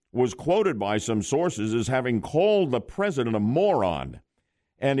Tillerson was quoted by some sources as having called the president a moron.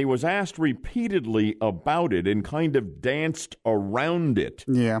 And he was asked repeatedly about it and kind of danced around it.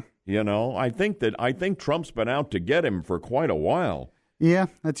 Yeah. I think Trump's been out to get him for quite a while. Yeah,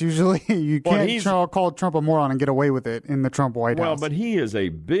 that's usually, you can't call Trump a moron and get away with it in the Trump White House. Well, but he is a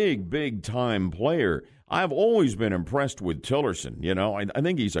big time player. I've always been impressed with Tillerson. I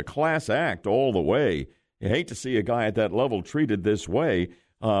think he's a class act all the way. You hate to see a guy at that level treated this way.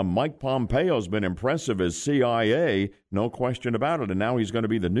 Mike Pompeo's been impressive as CIA, no question about it, and now he's going to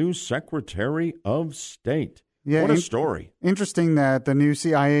be the new Secretary of State. Yeah, what a story. Interesting that the new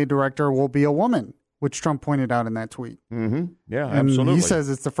CIA director will be a woman, which Trump pointed out in that tweet. Mm-hmm. Yeah, and absolutely. He says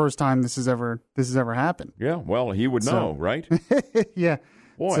it's the first time this has ever happened. Yeah, well, he would know, right? Yeah.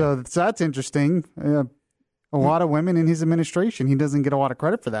 Boy. So that's interesting. A lot of women in his administration. He doesn't get a lot of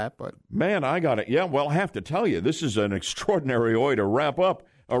credit for that, but man, I got it. Yeah, well, I have to tell you, this is an extraordinary way to wrap up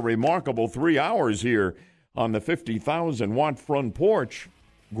a remarkable 3 hours here on the 50,000-watt front porch.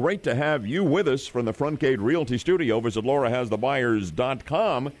 Great to have you with us from the Front Gate Realty Studio. Visit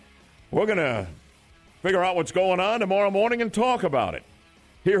LauraHasTheBuyers.com. We're going to figure out what's going on tomorrow morning and talk about it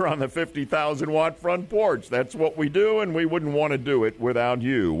here on the 50,000-watt front porch. That's what we do, and we wouldn't want to do it without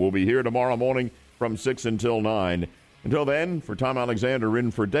you. We'll be here tomorrow morning from 6 until 9. Until then, for Tom Alexander,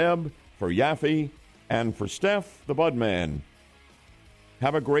 in for Deb, for Yaffe, and for Steph, the Budman.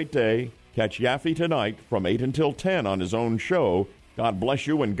 Have a great day. Catch Yaffe tonight from 8 until 10 on his own show. God bless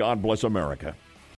you and God bless America.